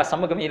வேண்டியது மற்ற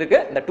சம்முக்கும் இதுக்கு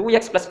இந்த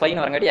 2x +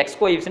 5 வரங்காட்டி X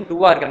coefficient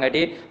 2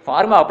 இருக்கிறங்காட்டி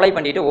formula apply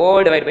பண்ணிட்டு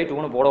ஹோல் டிவைட் பை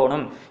 2ன்னு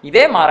போடணும்.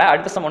 இதே மாதிரி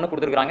அடுத்த சம் ஒன்று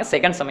கொடுத்துருக்காங்க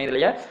செகண்ட் சம்.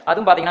 இதுலேயே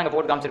அதுவும் பார்த்தீங்கன்னா அங்கே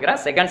போட்டு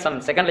காமிச்சிருக்கிறேன். செகண்ட் சம்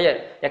செகண்ட்லேயே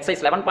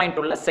எக்ஸைஸ்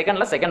 11.12 செகண்டில்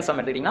செகண்ட் சம்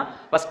எடுத்துக்கிட்டிங்கன்னா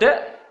ஃபஸ்ட்டு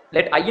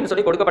லெட் ஐன்னு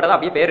சொல்லி கொடுக்கப்பட்டதா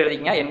அப்படியே பேர்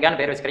எழுதிங்க, என்கான்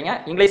பேர் வச்சுக்கிறீங்க.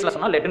 இங்கிலீஷ்ல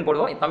சொன்னா லெட்னு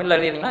போடுவோம், தமிழ்ல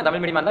எழுதிங்கன்னா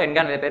தமிழ் மீடியம் இருந்தால்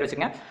என்கான் பேர்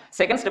வச்சுங்க.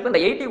 செகண்ட் ஸ்டெப்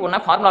இந்த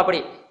 81 ஃபார்முலா படி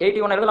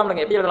 81 எழுதலாம்.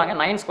 எப்படி எழுதலாங்க?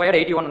 9 ஸ்கொயர்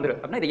 81 வந்துரு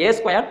அப்படின்னா இது a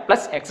square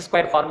plus X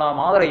square formula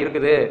மாதிரி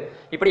இருக்குது,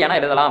 இப்படி ஏன்னா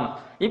எழுதலாம்.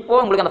 இப்போ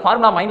உங்களுக்கு அந்த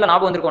ஃபார்முலா மைண்ட்ல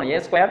ஞாபகம் வந்திருக்கும், a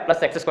square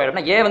plus X square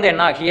அப்படின்னா a வந்து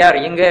என்ன ஹியர்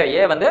இங்க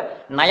a வந்து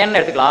 9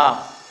 எடுத்துக்கலாம்,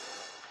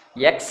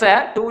 x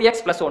 2x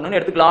 + 1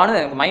 எடுத்துக்கலாம்னு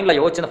மைண்ட்ல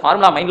யோசிச்சு அந்த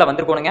ஃபார்முலா மைண்ட்ல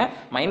வந்திருக்கோனுங்க.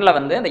 மைண்ட்ல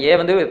வந்து இந்த a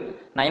வந்து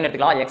 9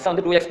 எடுத்துக்கலாம், x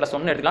வந்து 2x +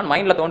 1 எடுத்துக்கலாம்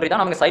மைண்ட்ல தோன்றி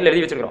தான் நமக்கு சைடுல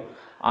எழுதி வச்சிருக்கோம்.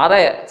 அதை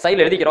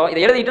சைடில் எழுதிக்கிறோம்.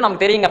 இதை எழுதிட்டு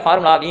நமக்கு தெரியுங்க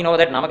ஃபார்முலா we know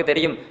that நமக்கு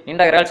தெரியும்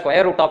integral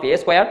square root of a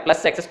square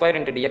plus x square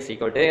into dx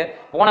equal to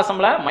போன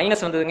சம்ல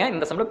மைனஸ் வந்ததுங்க,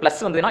 இந்த சம்ல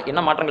பிளஸ் வந்ததுன்னா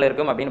என்ன மாற்றங்கள்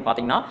இருக்கும் அப்படின்னு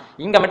பார்த்தீங்கன்னா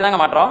இங்க மட்டும்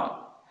தாங்க மாற்றம்.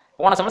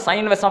 போன சம்ல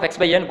sin inverse of x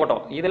by a ன்னு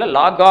போட்டோம், இதுல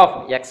log of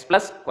x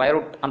plus square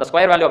root அந்த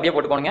ஸ்கொயர் வேல்யூ அப்படியே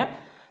போட்டுக்கோங்க.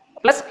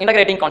 Plus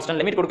integrating constant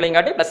limit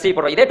கொடுக்கலங்காட்டி plus C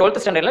போடுறோம். இதே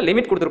 12th ஸ்டாண்டர்ட்ல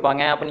லிமிட்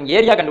கொடுத்துருப்பாங்க, அப்போ நீங்க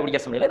ஏரியா கண்டுபிடிக்க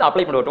சமயத்தில் இதை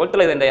அப்ளை பண்ணுவோம்.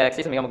 12th இந்த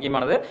எக்ஸசைஸ் மிக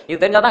முக்கியமானது, இது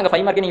தெரிஞ்சால் தான் அங்கே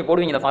 5 மார்க்கு நீங்க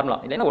போடுவீங்க இந்த ஃபார்முலா,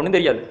 இல்லைன்னா ஒன்றும்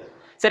தெரியாது.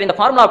 சரி, இந்த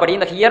ஃபார்முலா படி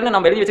இந்த ஹியர்னு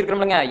நம்ம எழுதி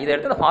வச்சிருக்கோம்லங்க, இதை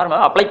எடுத்து இந்த ஃபார்முலா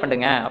அப்ளை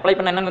பண்ணுங்க. அப்ளை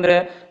பண்ண என்ன வந்துரு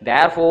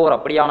therefore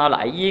அப்படியானால்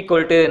i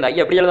ஈக்குவல் டு இந்த i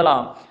எப்படி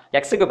எழுதலாம்,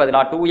 எக்ஸுக்கு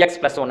பதிலாக 2x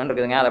 + 1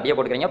 இருக்குதுங்க, அதை அப்படியே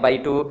போட்டுக்கிறீங்க பை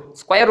 2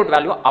 ஸ்கொயர் ரூட்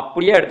வேல்யூ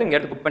அப்படியே எடுத்து இங்கே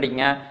எடுத்து புக்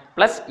பண்ணிக்கங்க.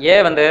 ப்ளஸ் a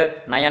வந்து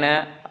 9,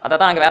 அதை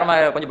தான் அங்கே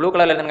வேற கொஞ்சம் ப்ளூ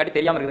கலர்ல எழுதுங்காட்டி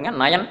தெரியாமல் இருக்குதுங்க,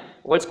 9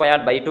 ஹோல்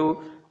ஸ்கொயர் பை 2.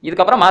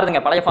 இதுக்கப்புறம் மாறுதுங்க,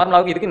 பழைய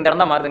ஃபார்முலாவுக்கு இதுக்கு இந்த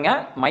இடம் தான் மாறுதுங்க.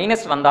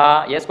 மைனஸ் வந்தா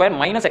a square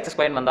minus X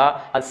square வந்தா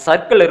அது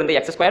சர்க்கிள் இருந்து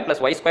x square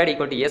 + y square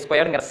equal to a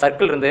ஸ்கொயர்ங்கிற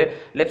circle இருந்து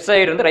லெஃப்ட்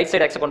சைடு இருந்து ரைட்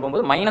சைடு எக்ஸ் கொண்டு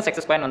போகும்போது minus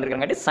X square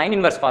வந்திருக்காட்டி sine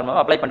inverse formula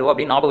apply பண்ணுவோம்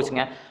அப்படின்னு ஞாபகம்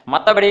வச்சுங்க.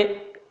 மற்றபடி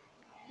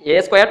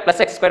a ஸ்கொயர்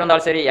 + எக்ஸ் ஸ்கொயர்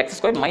வந்தாலும் சரி, X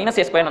square minus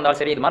a square வந்தாலும்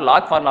சரி, இது மாதிரி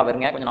லாக் ஃபார்முலா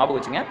வருங்க, கொஞ்சம் ஞாபகம்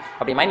வச்சுங்க.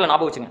 அப்படி மைண்ட்ல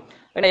ஞாபகம் வச்சுங்க.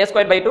 ஏன்னா a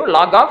square by 2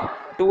 log of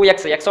 2x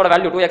எக்ஸோட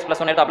வேல்யூ 2x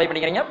 + 1 எடுத்து அப்ளை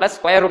பண்ணிக்கிறீங்க. ப்ளஸ்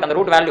ஸ்கொயர் ரூட் அந்த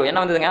ரூட் வேல்யூ என்ன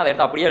வந்ததுங்க அதை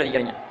எடுத்து அப்படியே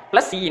எழுதிக்கிறீங்க.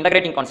 Plus C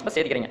integrating constant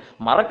சேர்த்துக்கிறீங்க.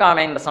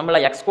 மறக்காம இந்த சம்மில்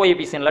எக்ஸ்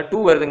கோஎஃபிஷியன்ட்ல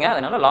 2 வருதுங்க,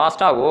 அதனால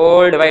லாஸ்டா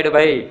ஹோல் டிவைடு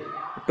பை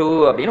 2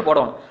 அப்படின்னு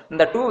போடணும்.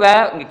 இந்த 2வை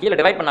இங்கே கீழே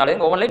டிவைட்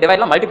பண்ணாலும் ஒவ்வொன்றிலையும்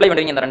டிவைட்லாம் மல்டிப்ளை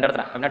பண்ணுவீங்க இந்த ரெண்டு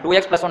இடத்துல. அப்படின்னா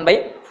 2x + 1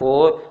 /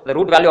 4 இந்த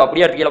ரூட் வேல்யூ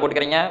அப்படியே எடுத்து கீழே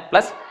போட்டுக்கிறீங்க.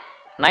 Plus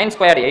 9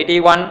 square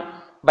 81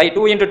 by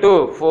 2 into 2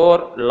 4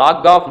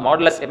 log of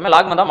modulus எப்பவுமே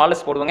log வந்தா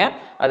modulus போடுவாங்க,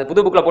 அது புது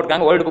புக்ல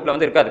போட்டுருக்காங்க, ஓல்டு புக்ல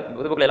வந்து இருக்காது.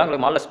 புது புக்ல எல்லாம்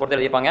உங்களுக்கு modulus போட்டு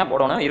எழுதிப்பாங்க,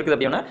 போடணும் இருக்குது.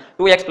 அப்படின்னா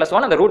 2x +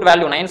 1 அந்த ரூட்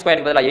வேல்யூ 9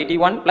 ஸ்கொயருக்கு பதிலாக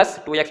 81 +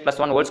 2x +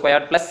 1 ஹோல்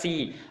ஸ்கொயர் + c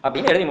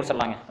அப்படின்னு எழுதி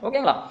முடிச்சிடலாங்க.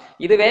 ஓகேங்களா,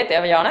 இதுவே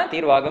தேவையான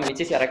தீர்வாகும்,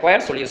 which is a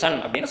required solution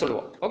அப்படின்னு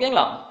சொல்லுவோம்.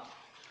 ஓகேங்களா,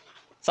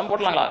 சம்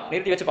போடலாங்களா,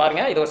 நிறுத்தி வச்சு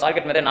பாருங்க. இது ஒரு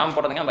ஷார்ட்கட் மெத்தட் நாம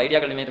போடுறதுங்க, நம்ம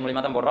ஐடியா மெத்தட்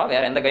மூலமா தான் போடுறோம்,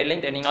 வேற எந்த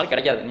கைட்லையும் ட்ரெயினிங்னாலும்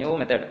கிடைக்காது, நியூ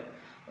மெத்தட்.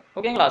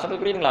 ஓகேங்களா, சொல்றது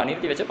புரியுதுங்களா,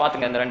 நிறுத்தி வச்சு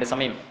பாத்துங்க இந்த ரெண்டு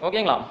சமயம்.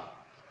 ஓகேங்களா,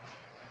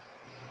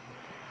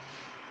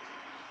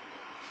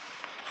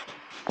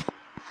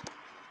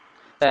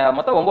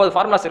 மொத்தம் 9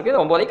 ஃபார்முலாஸ்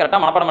இருக்குது, 9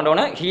 கரெக்டாக மனப்பாடம்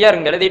பண்ணணும். ஹியர்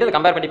இங்கே எழுதிட்டு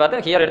கம்பேர் பண்ணி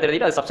பார்த்து ஹியர் எடுத்து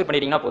எழுதிட்டு அதை சப்ஸ்டிட்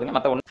பண்ணிட்டீங்கன்னா போதுங்க.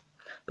 மற்ற ஒன்று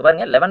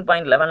பாருங்க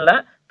 11.11ல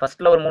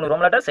ஃபர்ஸ்ட்ல ஒரு 3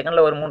 ரோம் லெட்டர்,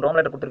 செகண்ட்ல ஒரு 3 ரோம்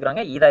லெட்டர்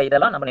கொடுத்துருக்காங்க.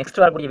 இதெல்லாம் நம்ம நெக்ஸ்ட்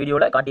வரக்கூடிய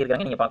வீடியோல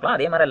காட்டியிருக்காங்க, நீங்க பார்க்கலாம்.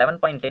 அதே மாதிரி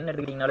 11.10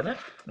 எடுத்துக்கிட்டீங்கனாலுமே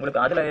உங்களுக்கு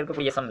அதுல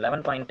இருக்கக்கூடிய சம்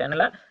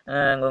 11.10ல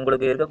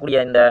உங்களுக்கு இருக்கக்கூடிய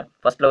இந்த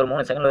ஃபர்ஸ்ட்ல ஒரு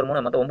 3 செகண்ட்ல ஒரு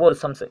 3 மொத்தம் 9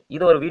 சம்ஸ்,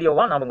 இது ஒரு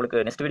வீடியோவா நான்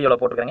உங்களுக்கு நெக்ஸ்ட் வீடியோல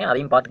போட்டுருக்கேன்,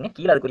 அதையும் பாத்துங்க.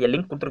 கீழே அதுக்குரிய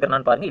லிங்க்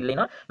கொடுத்துருக்கேன்னு பாருங்க.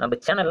 இல்லைன்னா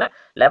நம்ம சேனல்ல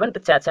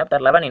 11th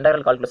சாப்டர் 11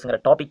 இன்டெக்ரல்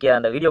கால்குலஸ்ங்கிற டாபிக்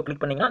அந்த வீடியோ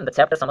கிளிக் பண்ணீங்கன்னா அந்த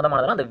சாப்டர்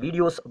சம்பந்தமானதெல்லாம் அந்த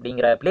வீடியோஸ்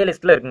அப்படிங்கிற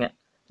பிளேலிஸ்ட்ல இருக்குங்க,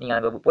 நீங்க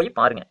அங்க போய்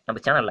பாருங்க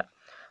நம்ம சேனல்ல.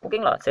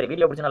 ஓகேங்களா, சரி,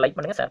 வீடியோ பிடிச்சா லைக்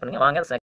பண்ணுங்க, ஷேர் பண்ணுங்க. வாங்க